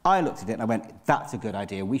own. I looked at it and I went, that's a good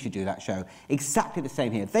idea, we should do that show. Exactly the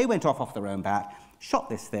same here. They went off their own bat, shot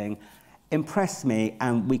this thing, impressed me,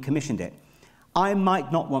 and we commissioned it. I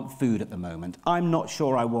might not want food at the moment. I'm not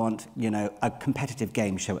sure I want, you know, a competitive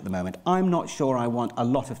game show at the moment. I'm not sure I want a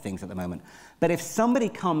lot of things at the moment. But if somebody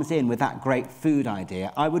comes in with that great food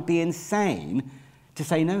idea, I would be insane to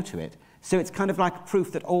say no to it. So it's kind of like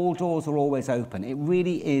proof that all doors are always open. It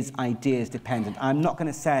really is ideas dependent. I'm not going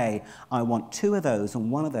to say I want 2 of those and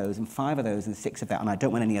 1 of those and 5 of those and 6 of that, and I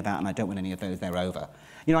don't want any of that and I don't want any of those, they're over.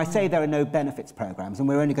 You know, I say there are no benefits programs, and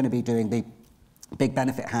we're only going to be doing the big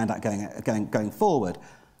benefit handout going forward.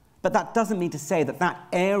 But that doesn't mean to say that that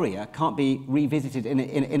area can't be revisited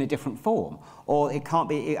in a different form, or it can't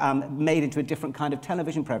be made into a different kind of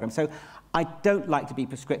television program. So I don't like to be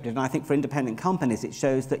prescriptive, and I think for independent companies it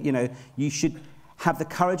shows that, you know, you should have the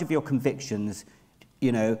courage of your convictions,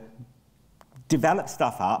 you know, develop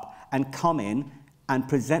stuff up and come in and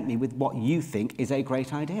present me with what you think is a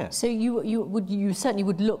great idea. So you certainly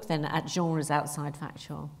would look then at genres outside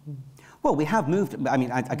factual. Well, we have moved, I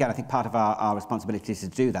mean, again, I think part of our responsibility is to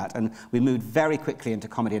do that, and we moved very quickly into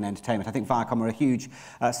comedy and entertainment. I think Viacom were a huge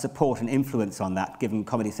support and influence on that, given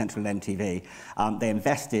Comedy Central and MTV. They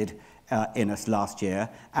invested in us last year,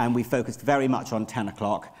 and we focused very much on 10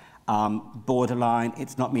 o'clock. Borderline,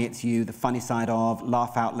 It's Not Me, It's You, The Funny Side Of,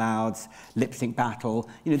 Laugh Out Louds, Lip Sync Battle.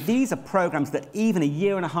 You know, these are programmes that even a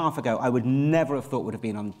year and a half ago I would never have thought would have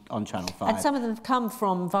been on Channel 5. And some of them have come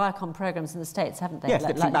from Viacom programmes in the States, haven't they? Yes,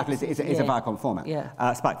 Lip Sync Battle is a Viacom format,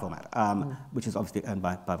 yeah. Spike format, which is obviously owned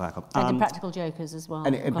by Viacom. And Impractical Jokers as well.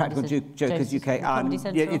 And Impractical Jokers UK. Comedy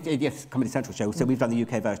Central. Yes, Comedy Central show, so we've done the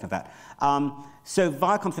UK version of that. So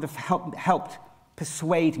Viacom sort of helped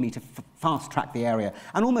persuade me to fast-track the area,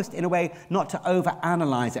 and almost in a way not to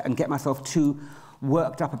over-analyse it and get myself too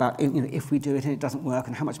worked up about, you know, if we do it and it doesn't work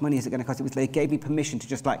and how much money is it going to cost. They gave me permission to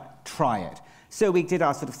just, like, try it. So we did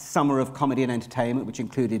our sort of summer of comedy and entertainment, which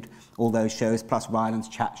included all those shows, plus Ryland's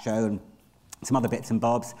chat show and some other bits and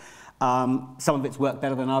bobs. Some of it's worked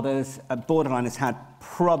better than others. Borderline has had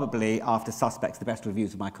probably, after Suspects, the best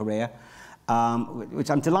reviews of my career. Which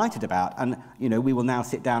I'm delighted about, and you know, we will now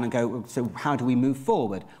sit down and go, so how do we move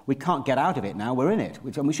forward? We can't get out of it now, we're in it,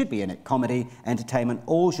 and we should be in it. Comedy, entertainment,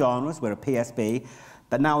 all genres, we're a PSB,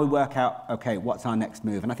 but now we work out, okay, what's our next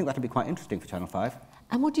move? And I think that'll be quite interesting for Channel 5.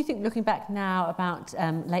 And what do you think, looking back now, about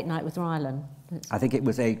Late Night with Rylan? I think it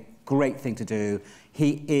was a great thing to do.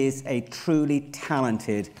 He is a truly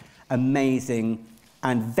talented, amazing,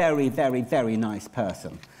 and very, very, very nice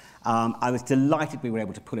person. I was delighted we were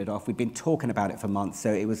able to pull it off. We'd been talking about it for months,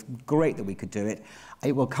 so it was great that we could do it.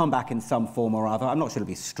 It will come back in some form or other. I'm not sure it'll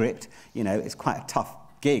be stripped. You know, it's quite a tough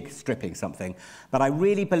gig, stripping something. But I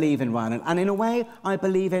really believe in Rylan, and in a way, I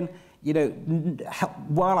believe in, you know,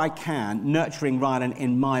 while I can, nurturing Rylan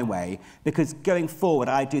in my way, because going forward,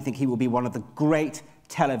 I do think he will be one of the great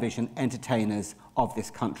television entertainers of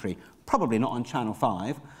this country. Probably not on Channel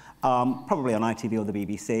 5, probably on ITV or the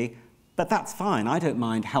BBC, but that's fine. I don't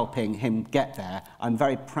mind helping him get there. I'm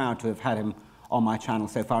very proud to have had him on my channel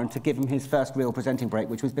so far and to give him his first real presenting break,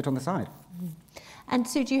 which was a bit on the side. And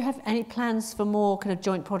Sue, do you have any plans for more kind of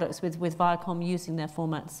joint products with Viacom using their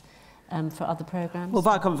formats for other programmes? Well,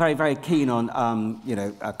 Viacom are very, very keen on, you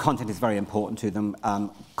know, content is very important to them.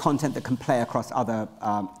 Content that can play across other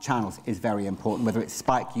channels is very important, whether it's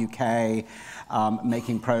Spike UK,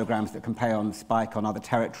 making programmes that can play on Spike on other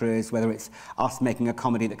territories, whether it's us making a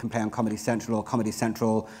comedy that can play on Comedy Central, or Comedy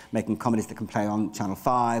Central making comedies that can play on Channel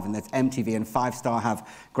 5, and there's MTV and 5 Star have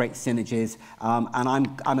great synergies,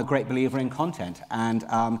 and I'm a great believer in content, and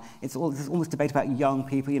there's almost debate about young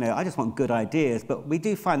people. You know, I just want good ideas, but we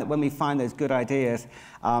do find that when we find those good ideas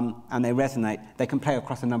and they resonate, they can play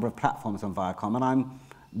across a number of platforms on Viacom, and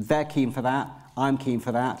they're keen for that, I'm keen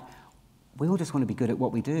for that. We all just want to be good at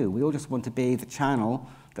what we do. We all just want to be the channel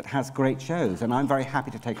that has great shows, and I'm very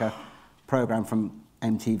happy to take a programme from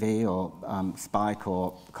MTV or Spike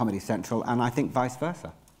or Comedy Central, and I think vice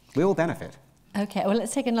versa. We all benefit. OK, well,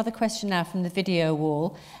 let's take another question now from the video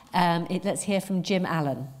wall. Let's hear from Jim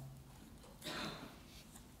Allen.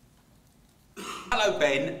 Hello,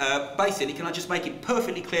 Ben. Basically, can I just make it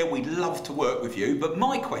perfectly clear we'd love to work with you, but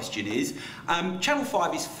my question is, Channel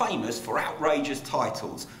 5 is famous for outrageous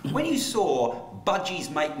titles. When you saw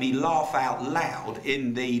Budgies Make Me Laugh Out Loud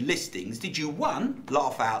in the listings, did you, 1,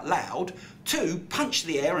 laugh out loud, 2, punch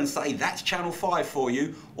the air and say that's Channel 5 for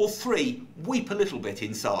you, or 3, weep a little bit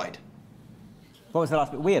inside? What was the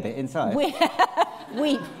last bit? We a bit inside?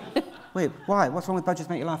 Weep. Wait, why? What's wrong with Budgies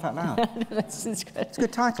Make You Laugh Out Loud? It's It's a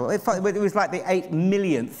good title. It was like the 8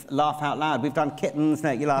 millionth Laugh Out Loud. We've done Kittens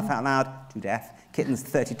Make You Laugh Out Loud to death. Kittens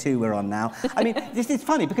 32 we're on now. I mean, this is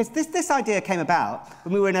funny because this idea came about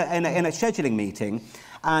when we were in a scheduling meeting,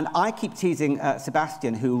 and I keep teasing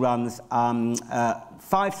Sebastian, who runs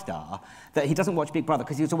 5 Star, that he doesn't watch Big Brother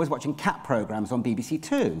because he was always watching cat programmes on BBC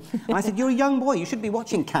Two. And I said, you're a young boy, you shouldn't be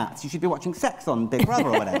watching cats, you should be watching sex on Big Brother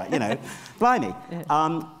or whatever, you know, blimey.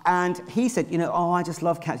 And he said, you know, oh, I just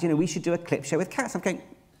love cats, you know, we should do a clip show with cats. I'm going,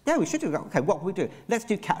 yeah, we should do that. OK, what can we do? Let's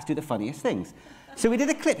do Cats Do the Funniest Things. So we did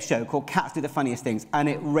a clip show called Cats Do the Funniest Things, and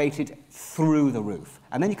it rated through the roof.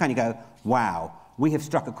 And then you kind of go, wow, we have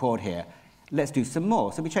struck a chord here. Let's do some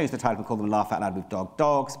more. So we changed the title and called them Laugh Out Loud with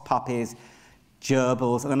Dogs, Puppies,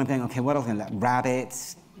 Gerbils, and then I'm thinking, OK, what else? Like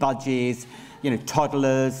rabbits, budgies, you know,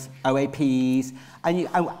 toddlers, OAPs, and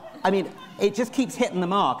I mean, it just keeps hitting the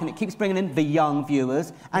mark, and it keeps bringing in the young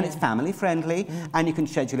viewers, and it's family friendly, and you can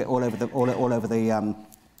schedule it all over the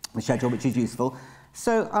schedule, which is useful.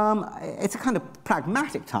 So it's a kind of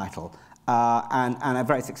pragmatic title, and a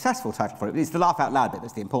very successful title for it. It's the laugh out loud bit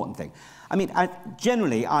that's the important thing. I mean,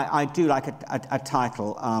 generally, I do like a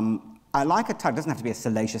title. I like a title. It doesn't have to be a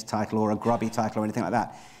salacious title or a grubby title or anything like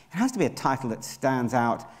that. It has to be a title that stands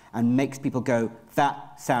out and makes people go,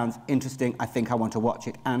 that sounds interesting, I think I want to watch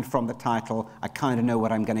it. And from the title, I kind of know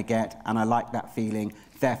what I'm going to get, and I like that feeling,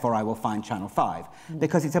 therefore I will find Channel 5.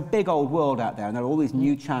 Because it's a big old world out there, and there are all these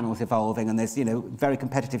new channels evolving, and there's, you know, very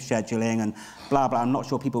competitive scheduling and blah, blah. I'm not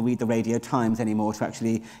sure people read the Radio Times anymore to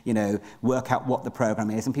actually, you know, work out what the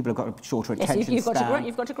programme is, and people have got a shorter attention span.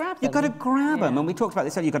 You've got to grab them. You've got to grab them, and we talked about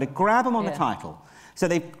this earlier, you've got to grab them on the title. So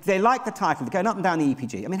they like the title, they're going up and down the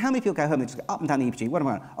EPG. I mean, how many people go home and just go up and down the EPG? What am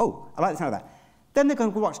I? Oh, I like the sound of that. Then they're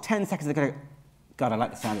going to watch 10 seconds, they're going to go, God, I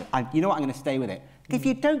like the sound of it. You know what, I'm going to stay with it. If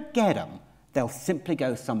you don't get them, they'll simply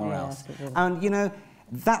go somewhere else. And, you know,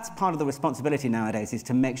 that's part of the responsibility nowadays, is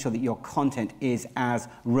to make sure that your content is as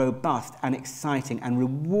robust and exciting and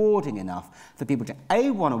rewarding enough for people to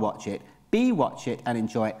A, want to watch it, B, watch it and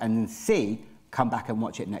enjoy it, and C, come back and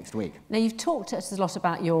watch it next week. Now, you've talked to us a lot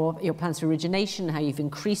about your plans for origination, how you've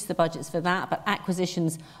increased the budgets for that, but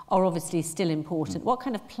acquisitions are obviously still important. What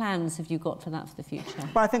kind of plans have you got for that for the future?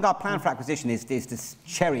 Well, I think our plan for acquisition is to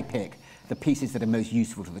cherry pick the pieces that are most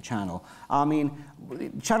useful to the channel. I mean,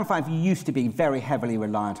 Channel 5 used to be very heavily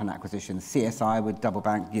reliant on acquisitions. CSI with Double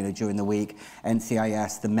Bank, you know, during the week,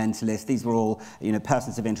 NCIS, The Mentalist, these were all, you know,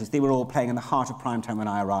 persons of interest. They were all playing in the heart of prime time when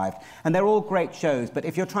I arrived. And they're all great shows, but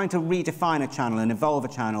if you're trying to redefine a channel and evolve a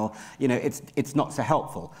channel, you know, it's not so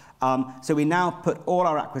helpful. So we now put all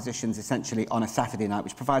our acquisitions essentially on a Saturday night,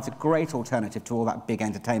 which provides a great alternative to all that big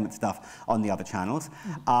entertainment stuff on the other channels.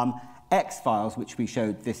 X-Files, which we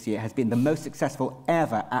showed this year, has been the most successful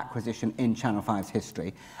ever acquisition in Channel 5's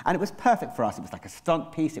history. And it was perfect for us. It was like a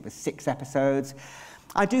stunt piece. It was 6 episodes.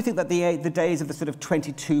 I do think that the days of the sort of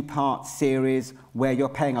 22-part series where you're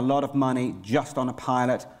paying a lot of money just on a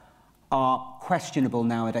pilot are questionable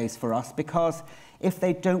nowadays for us, because if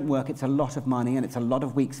they don't work, it's a lot of money and it's a lot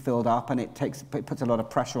of weeks filled up, and it puts a lot of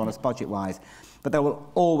pressure on us budget-wise. But there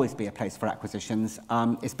will always be a place for acquisitions,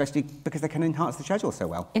 especially because they can enhance the schedule so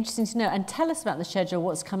well. Interesting to know. And tell us about the schedule,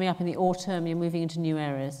 what's coming up in the autumn. You're moving into new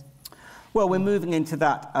areas. Well, we're moving into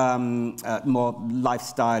that more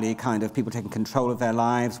lifestyle-y kind of people taking control of their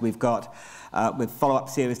lives. We've got with follow-up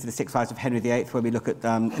series to The Six Wives of Henry VIII, where we look at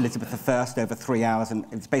Elizabeth I over 3 hours, and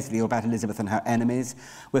it's basically all about Elizabeth and her enemies.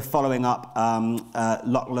 We're following up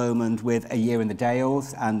Loch Lomond with A Year in the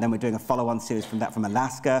Dales, and then we're doing a follow-on series from that from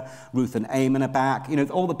Alaska. Ruth and Eamon are back. You know,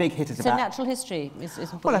 all the big hitters are back. So natural history is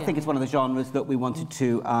important. Well, I think it's one of the genres that we wanted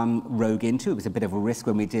to rogue into. It was a bit of a risk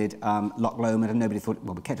when we did Loch Lomond, and nobody thought,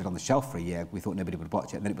 well, we kept it on the shelf for a year. We thought nobody would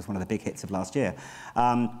watch it, and then it was one of the big hits of last year.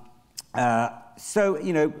 So,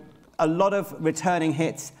 you know, a lot of returning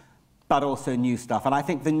hits, but also new stuff. And I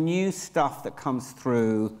think the new stuff that comes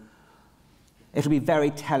through, it'll be very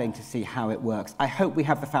telling to see how it works. I hope we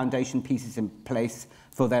have the foundation pieces in place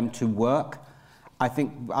for them to work. I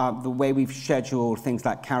think the way we've scheduled things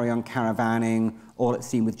like Carry On Caravanning, All at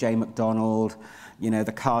Sea with Jane McDonald, you know,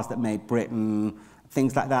 The Cars That Made Britain,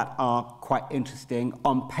 things like that are quite interesting.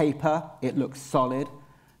 On paper, it looks solid.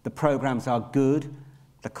 The programs are good.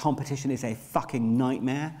 The competition is a fucking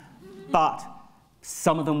nightmare. But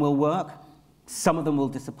some of them will work, some of them will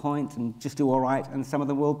disappoint and just do all right, and some of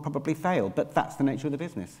them will probably fail. But that's the nature of the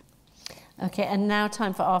business. OK, and now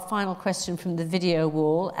time for our final question from the video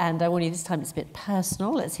wall. And I warn you, this time it's a bit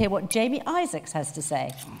personal. Let's hear what Jamie Isaacs has to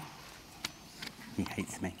say. He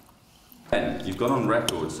hates me. Ben, you've gone on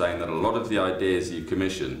record saying that a lot of the ideas you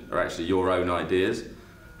commission are actually your own ideas.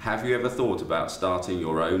 Have you ever thought about starting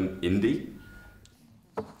your own indie?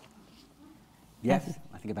 Yes,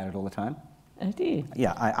 I think about it all the time. Oh, do you?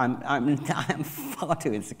 Yeah, I'm far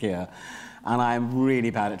too insecure, and I'm really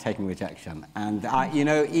bad at taking rejection. And you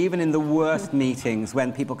know, even in the worst meetings,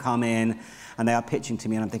 when people come in and they are pitching to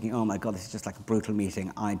me, and I'm thinking, oh my God, this is just like a brutal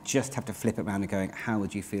meeting, I just have to flip it around and going, how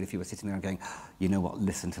would you feel if you were sitting there and going, you know what,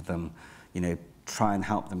 listen to them, you know, try and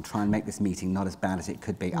help them, try and make this meeting not as bad as it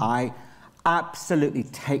could be. I absolutely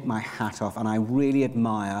take my hat off, and I really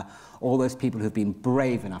admire all those people who've been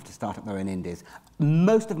brave enough to start up their own indies.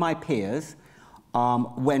 Most of my peers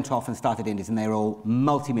went off and started indies, and they're all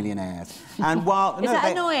multi-millionaires. And while Is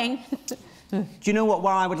that annoying? Do you know what?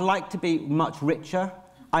 While I would like to be much richer,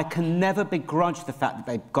 I can never begrudge the fact that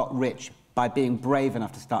they got rich by being brave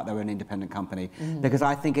enough to start their own independent company, because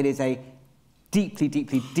I think it is a deeply,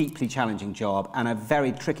 deeply, deeply challenging job and a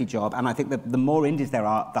very tricky job. And I think that the more indies there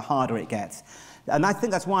are, the harder it gets. And I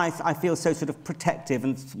think that's why I feel so sort of protective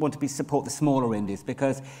and want to support the smaller indies,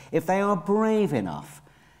 because if they are brave enough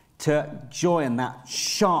to join that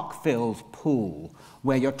shark-filled pool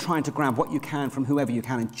where you're trying to grab what you can from whoever you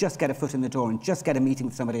can and just get a foot in the door and just get a meeting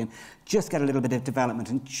with somebody and just get a little bit of development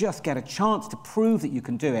and just get a chance to prove that you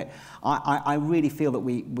can do it, I really feel that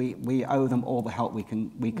we owe them all the help we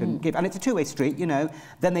can give. And it's a two-way street, you know.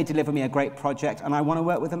 Then they deliver me a great project and I want to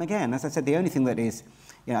work with them again. As I said, the only thing that is,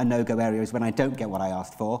 you know, a no-go area is when I don't get what I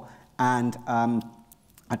asked for, and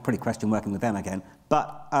I'd pretty question working with them again.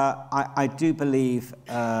 But I do believe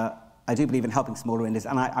in helping smaller indies,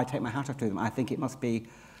 and I take my hat off to them. I think it must be,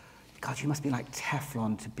 God, you must be like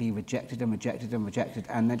Teflon to be rejected and rejected and rejected,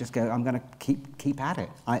 and then just go, I'm going to keep at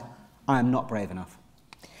it. I am not brave enough.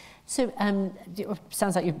 So,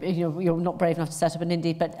 sounds like you're not brave enough to set up an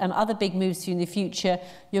indie, but other big moves for you in the future.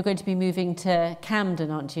 You're going to be moving to Camden,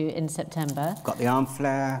 aren't you, in September? Got the arm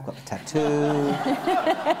flare, got the tattoo.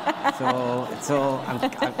 it's all.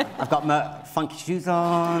 I've got my funky shoes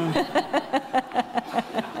on.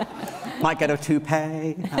 Might get a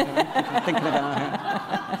toupee. I'm thinking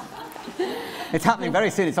about it. It's happening very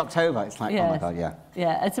soon. It's October. It's like, yes. Oh my God, yeah.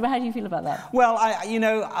 Yeah. And so, how do you feel about that? Well,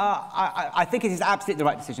 I think it is absolutely the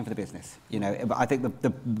right decision for the business. You know, I think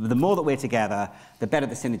the more that we're together, the better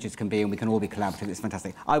the synergies can be, and we can all be collaborative. It's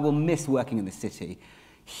fantastic. I will miss working in the city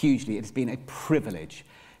hugely. It's been a privilege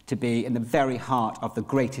to be in the very heart of the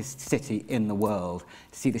greatest city in the world,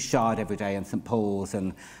 to see the Shard every day and St Paul's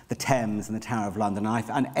and the Thames and the Tower of London.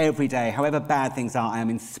 And every day, however bad things are, I am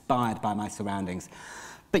inspired by my surroundings.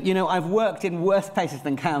 But, you know, I've worked in worse places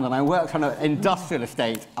than Camden. I worked on an industrial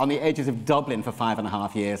estate on the edges of Dublin for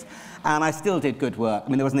 5.5 years, and I still did good work. I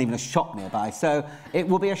mean, there wasn't even a shop nearby, so it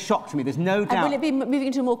will be a shock to me. There's no doubt. And will it be moving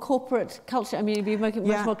into a more corporate culture? I mean, you'll be working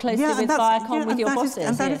much more closely with Viacom, with your bosses.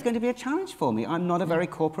 And that is going to be a challenge for me. I'm not a very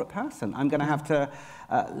corporate person. I'm going to have to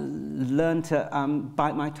learn to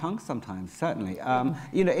bite my tongue sometimes, certainly.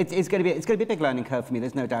 You know, it's going to be a big learning curve for me,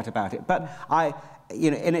 there's no doubt about it. But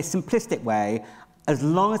you know, in a simplistic way, as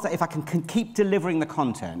long as if I can keep delivering the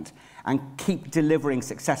content and keep delivering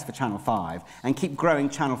success for Channel 5 and keep growing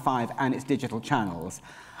Channel 5 and its digital channels,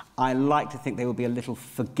 I like to think they will be a little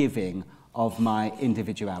forgiving of my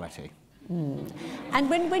individuality. And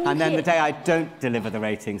when you and then hear... the day I don't deliver the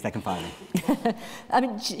ratings, they can fire me. I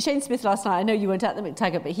mean, Shane Smith last night, I know you weren't at the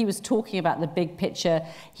McTaggart, but he was talking about the big picture.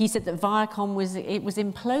 He said that Viacom was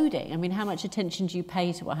imploding. I mean, how much attention do you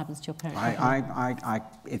pay to what happens to your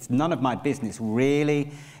parent? It's none of my business,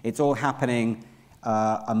 really. It's all happening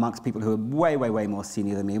amongst people who are way, way, way more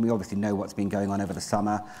senior than me. And we obviously know what's been going on over the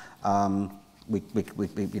summer.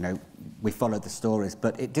 We followed the stories,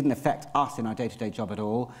 but it didn't affect us in our day-to-day job at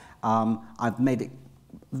all. I've made it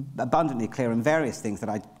abundantly clear in various things that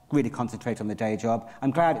I really concentrate on the day job.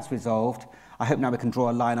 I'm glad it's resolved. I hope now we can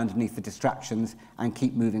draw a line underneath the distractions and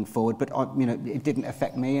keep moving forward. But it didn't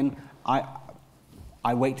affect me, and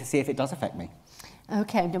I wait to see if it does affect me.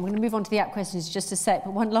 OK, I'm going to move on to the app questions in just a sec,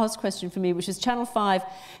 but one last question for me, which was Channel 5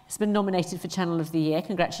 has been nominated for Channel of the Year.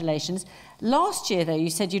 Congratulations. Last year, though, you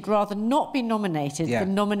said you'd rather not be nominated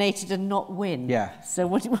than nominated and not win. Yeah. So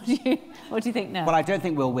what do you think now? Well, I don't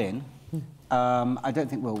think we'll win. I don't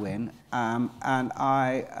think we'll win. And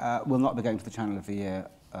I will not be going to the Channel of the Year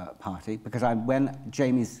party, because when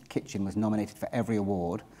Jamie's Kitchen was nominated for every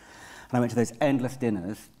award, and I went to those endless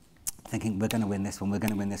dinners, thinking, we're going to win this one, we're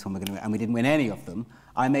going to win this one, we're going to win, and we didn't win any of them.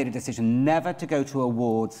 I made a decision never to go to a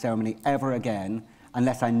awards ceremony ever again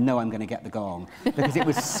unless I know I'm going to get the gong. Because it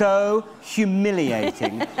was so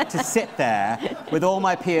humiliating to sit there with all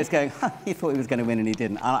my peers going, he thought he was going to win and he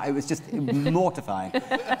didn't. It was just mortifying.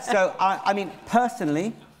 So, I mean,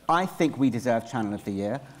 personally, I think we deserve Channel of the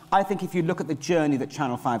Year. I think if you look at the journey that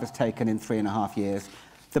Channel 5 has taken in 3.5 years,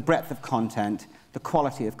 the breadth of content, the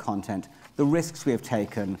quality of content, the risks we have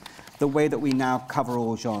taken, the way that we now cover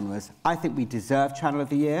all genres, I think we deserve Channel of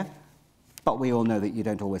the Year, but we all know that you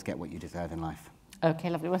don't always get what you deserve in life. OK,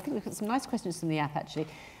 lovely. Well, I think we've got some nice questions from the app, actually.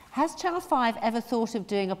 Has Channel 5 ever thought of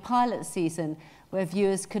doing a pilot season where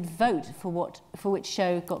viewers could vote for which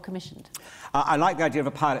show got commissioned? I like the idea of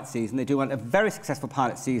a pilot season. They do a very successful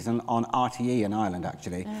pilot season on RTE in Ireland,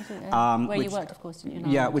 actually. Where you worked, of course, didn't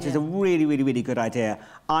you? Yeah, which is a really, really, really good idea.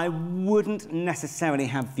 I wouldn't necessarily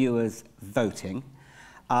have viewers voting.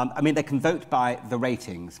 I mean, they can vote by the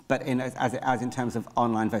ratings, but as in terms of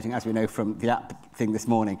online voting, as we know from the app thing this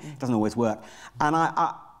morning, it doesn't always work. And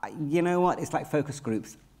you know what? It's like focus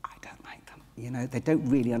groups. I don't like them. You know, they don't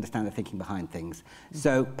really understand the thinking behind things.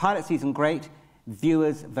 So pilot season, great.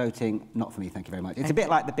 Viewers voting, not for me, thank you very much. It's a bit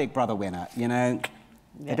like the Big Brother winner, you know.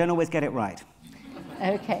 They don't always get it right.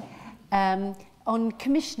 OK. On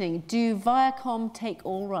commissioning, do Viacom take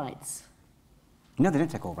all rights? No, they don't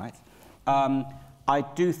take all rights. I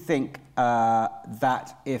do think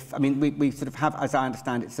that if, I mean, we sort of have, as I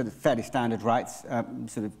understand it, sort of fairly standard rights,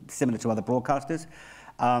 sort of similar to other broadcasters.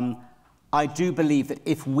 I do believe that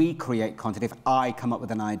if we create content, if I come up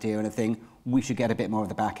with an idea and a thing, we should get a bit more of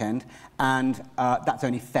the back end, and that's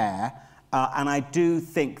only fair. And I do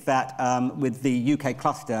think that with the UK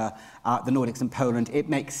cluster, the Nordics and Poland, it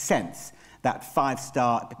makes sense that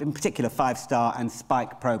 5-star, in particular 5-star and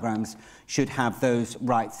Spike programmes should have those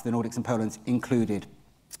rights, the Nordics and Poland's included.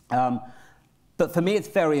 But for me, it's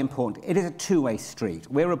very important. It is a two-way street.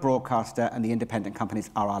 We're a broadcaster, and the independent companies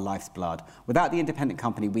are our life's blood. Without the independent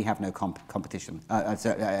company, we have no competition,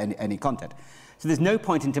 any content. So there's no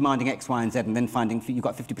point in demanding X, Y, and Z and then finding you've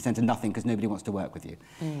got 50% of nothing because nobody wants to work with you.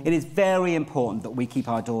 It is very important that we keep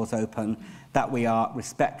our doors open, that we are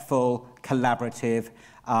respectful, collaborative,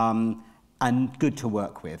 and good to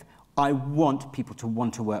work with. I want people to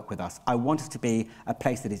want to work with us. I want us to be a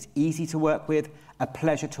place that is easy to work with, a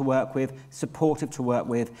pleasure to work with, supportive to work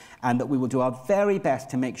with, and that we will do our very best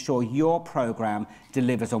to make sure your programme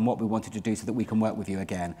delivers on what we wanted to do so that we can work with you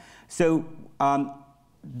again. So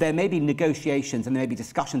there may be negotiations and there may be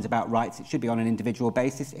discussions about rights. It should be on an individual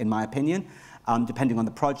basis, in my opinion, depending on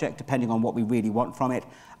the project, depending on what we really want from it.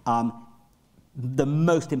 The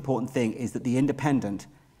most important thing is that the independent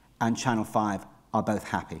and Channel 5 are both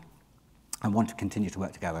happy and want to continue to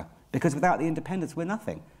work together. Because without the independents, we're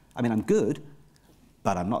nothing. I mean, I'm good,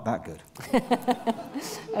 but I'm not that good.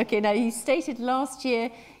 OK, now you stated last year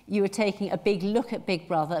you were taking a big look at Big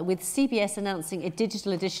Brother, with CBS announcing a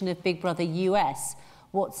digital edition of Big Brother US.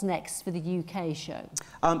 What's next for the UK show?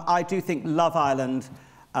 I do think Love Island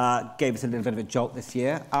gave us a little bit of a jolt this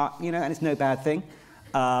year, you know, and it's no bad thing.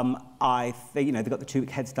 I think, you know, they got the 2-week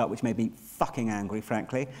head start, which made me fucking angry,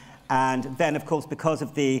 frankly. And then, of course, because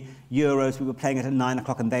of the Euros, we were playing it at 9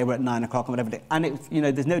 o'clock and they were at 9 o'clock and whatever. And, it, you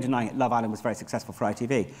know, there's no denying it, Love Island was very successful for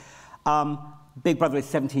ITV. Big Brother is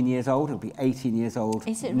 17 years old. It'll be 18 years old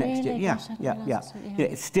next year. Yeah, yeah.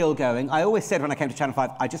 It's still going. I always said when I came to Channel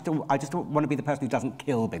 5, I just don't want to be the person who doesn't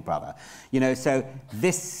kill Big Brother. You know, so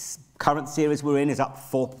this current series we're in is up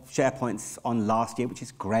 4 share points on last year, which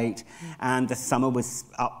is great. And the summer was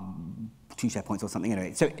up 2 share points or something,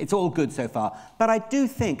 anyway. So it's all good so far. But I do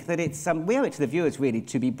think that it's, we owe it to the viewers, really,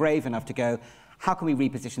 to be brave enough to go, how can we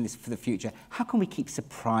reposition this for the future? How can we keep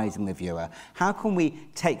surprising the viewer? How can we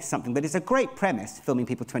take something that is a great premise, filming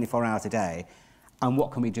people 24 hours a day, and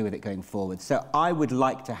what can we do with it going forward? So I would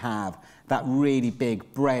like to have that really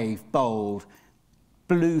big, brave, bold,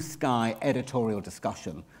 blue sky editorial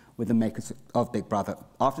discussion with the makers of Big Brother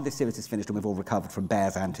after this series is finished and we've all recovered from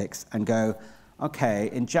Bear's antics, and go, okay,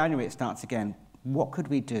 in January it starts again. What could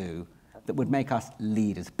we do that would make us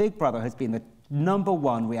leaders? Big Brother has been the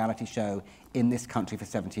 #1 reality show in this country for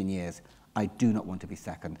 17 years. I do not want to be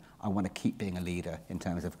second. I want to keep being a leader in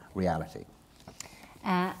terms of reality.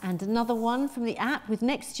 And another one from the app, with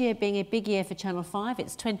next year being a big year for Channel 5,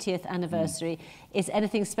 its 20th anniversary. Is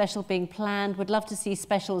anything special being planned? Would love to see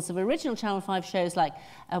specials of original Channel 5 shows like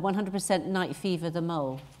 100% Night Fever, The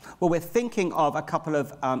Mole. Well, we're thinking of a couple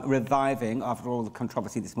of reviving, after all the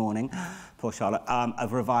controversy this morning, poor Charlotte,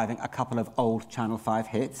 of reviving a couple of old Channel 5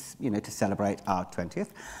 hits, you know, to celebrate our 20th.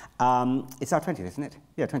 It's our 20th, isn't it?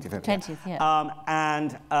 Yeah, 20th. 20th, yeah.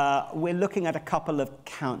 And we're looking at a couple of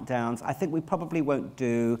countdowns. I think we probably won't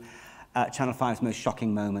do Channel 5's most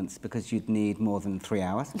shocking moments because you'd need more than 3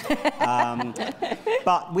 hours.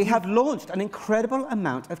 But we have launched an incredible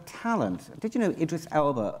amount of talent. Did you know Idris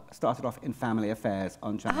Elba started off in Family Affairs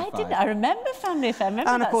on Channel 5? I didn't. I remember Family Affairs. I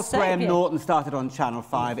remember and of course, Graham good. Norton started on Channel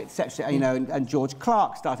 5, etc. You know, and George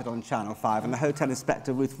Clark started on Channel 5, and the Hotel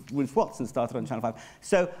Inspector Ruth Watson started on Channel 5.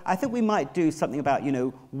 So I think we might do something about, you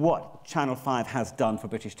know, what Channel 5 has done for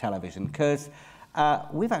British television, because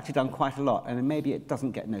we've actually done quite a lot, and maybe it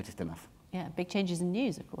doesn't get noticed enough. Yeah, big changes in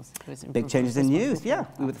news, of course. Big changes in news, yeah.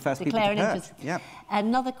 We were the first people to purge. Yeah.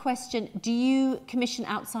 Another question, do you commission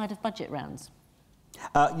outside of budget rounds?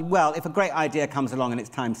 Well, if a great idea comes along and it's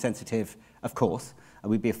time sensitive, of course,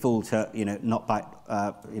 we'd be a fool to, you know, not bite,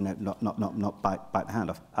 not bite the hand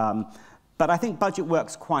off. But I think budget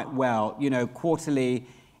works quite well. You know, quarterly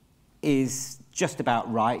is just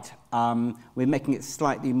about right. We're making it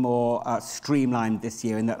slightly more streamlined this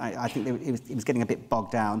year, in that I think it was getting a bit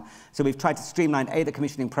bogged down. So we've tried to streamline A, the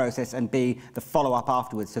commissioning process, and B, the follow-up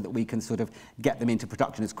afterwards, so that we can sort of get them into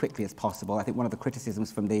production as quickly as possible. I think one of the criticisms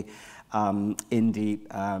from the Indie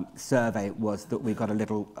survey was that we got a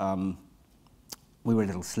little... we were a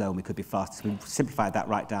little slow and we could be faster, so we simplified that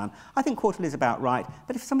right down. I think quarterly is about right,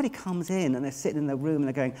 but if somebody comes in and they're sitting in the room and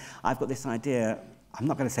they're going, I've got this idea, I'm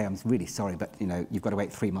not going to say I'm really sorry, but, you know, you've got to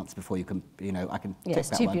wait 3 months before you can, you know, I can take that one.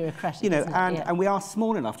 It's too bureaucratic, you know, isn't it? and we are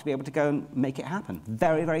small enough to be able to go and make it happen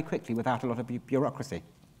very, very quickly without a lot of bureaucracy.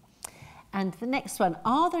 And the next one,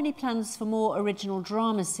 are there any plans for more original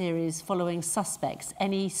drama series following Suspects?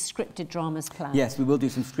 Any scripted dramas planned? Yes, we will do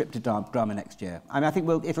some scripted drama next year. I mean, I think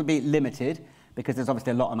it'll be limited, because there's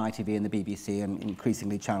obviously a lot on ITV and the BBC and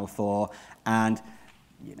increasingly Channel 4, and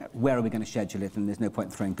you know, where are we going to schedule it? And there's no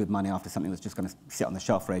point throwing good money after something that's just going to sit on the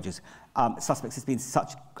shelf for ages. Suspects has been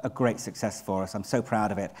such a great success for us. I'm so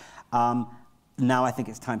proud of it. Now I think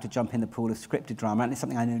it's time to jump in the pool of scripted drama, and it's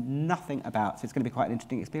something I know nothing about, so it's going to be quite an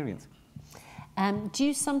interesting experience. Do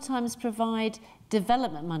you sometimes provide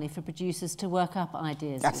development money for producers to work up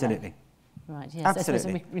ideas? Absolutely. Right, yes.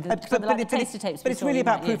 Absolutely. But it's really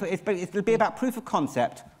about proof. It'll be about proof of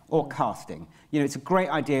concept or casting. You know, it's a great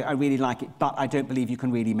idea. I really like it, but I don't believe you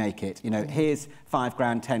can really make it. You know, here's 5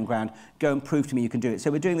 grand, 10 grand. Go and prove to me you can do it.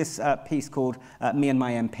 So we're doing this piece called Me and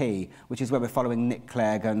My MP, which is where we're following Nick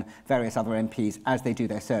Clegg and various other MPs as they do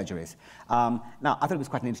their surgeries. Now, I thought it was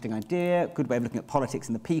quite an interesting idea, good way of looking at politics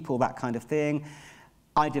and the people, that kind of thing.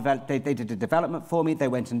 They did a development for me. They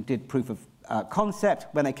went and did proof of concept.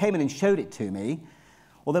 When they came in and showed it to me,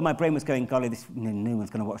 although my brain was going, golly, no one's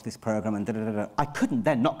going to watch this programme, and da-da-da-da, I couldn't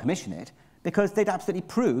then not commission it, because they'd absolutely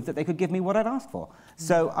proved that they could give me what I'd asked for.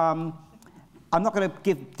 So I'm not going to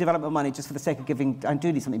give development money just for the sake of giving. I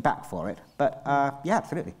do need something back for it. But yeah,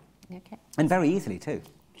 absolutely. Okay. And very easily, too.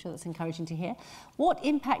 I'm sure that's encouraging to hear. What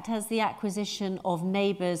impact has the acquisition of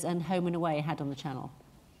Neighbours and Home and Away had on the channel?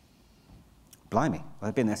 Blimey, well,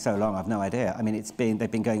 they've been there so long, I've no idea. I mean,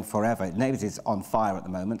 they've been going forever. Neighbours is on fire at the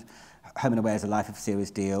moment. Home and Away is a life of series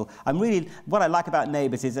deal. What I like about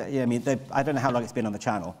Neighbours is, I mean, I don't know how long it's been on the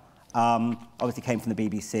channel. Obviously came from the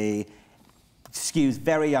BBC. Skews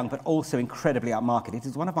very young, but also incredibly upmarket. It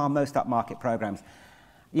is one of our most upmarket programmes.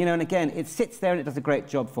 You know, and again, it sits there and it does a great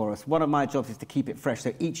job for us. One of my jobs is to keep it fresh,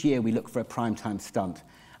 so each year we look for a primetime stunt.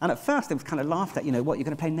 And at first it was kind of laughed at, you know, what, you're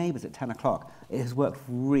going to play Neighbours at 10 o'clock? It has worked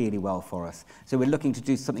really well for us. So we're looking to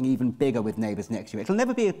do something even bigger with Neighbours next year. It'll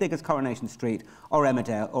never be as big as Coronation Street or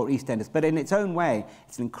Emmerdale or EastEnders, but in its own way,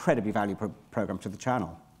 it's an incredibly valuable programme to the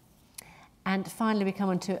channel. And finally, we come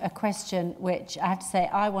on to a question which I have to say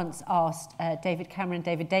I once asked David Cameron and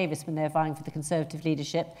David Davis when they were vying for the Conservative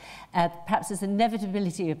leadership. Perhaps there's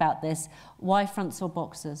inevitability about this. Why fronts or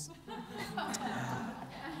boxers?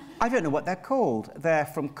 I don't know what they're called. They're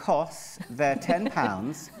from Kos, they're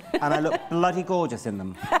 £10, and I look bloody gorgeous in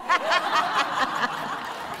them.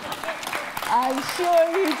 I'm sure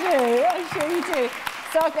you do. I'm sure you do.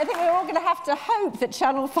 So I think we're all going to have to hope that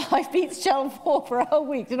Channel 5 beats Channel 4 for a whole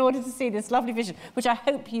week in order to see this lovely vision, which I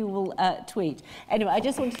hope you will tweet. Anyway, I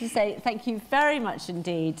just wanted to say thank you very much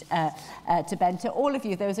indeed to Ben, to all of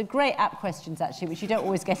you. There was a great app questions, actually, which you don't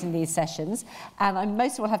always get in these sessions. And I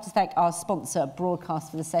most of all have to thank our sponsor,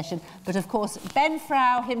 Broadcast, for the session, but of course, Ben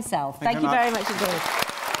Frow himself. Thank you very much indeed.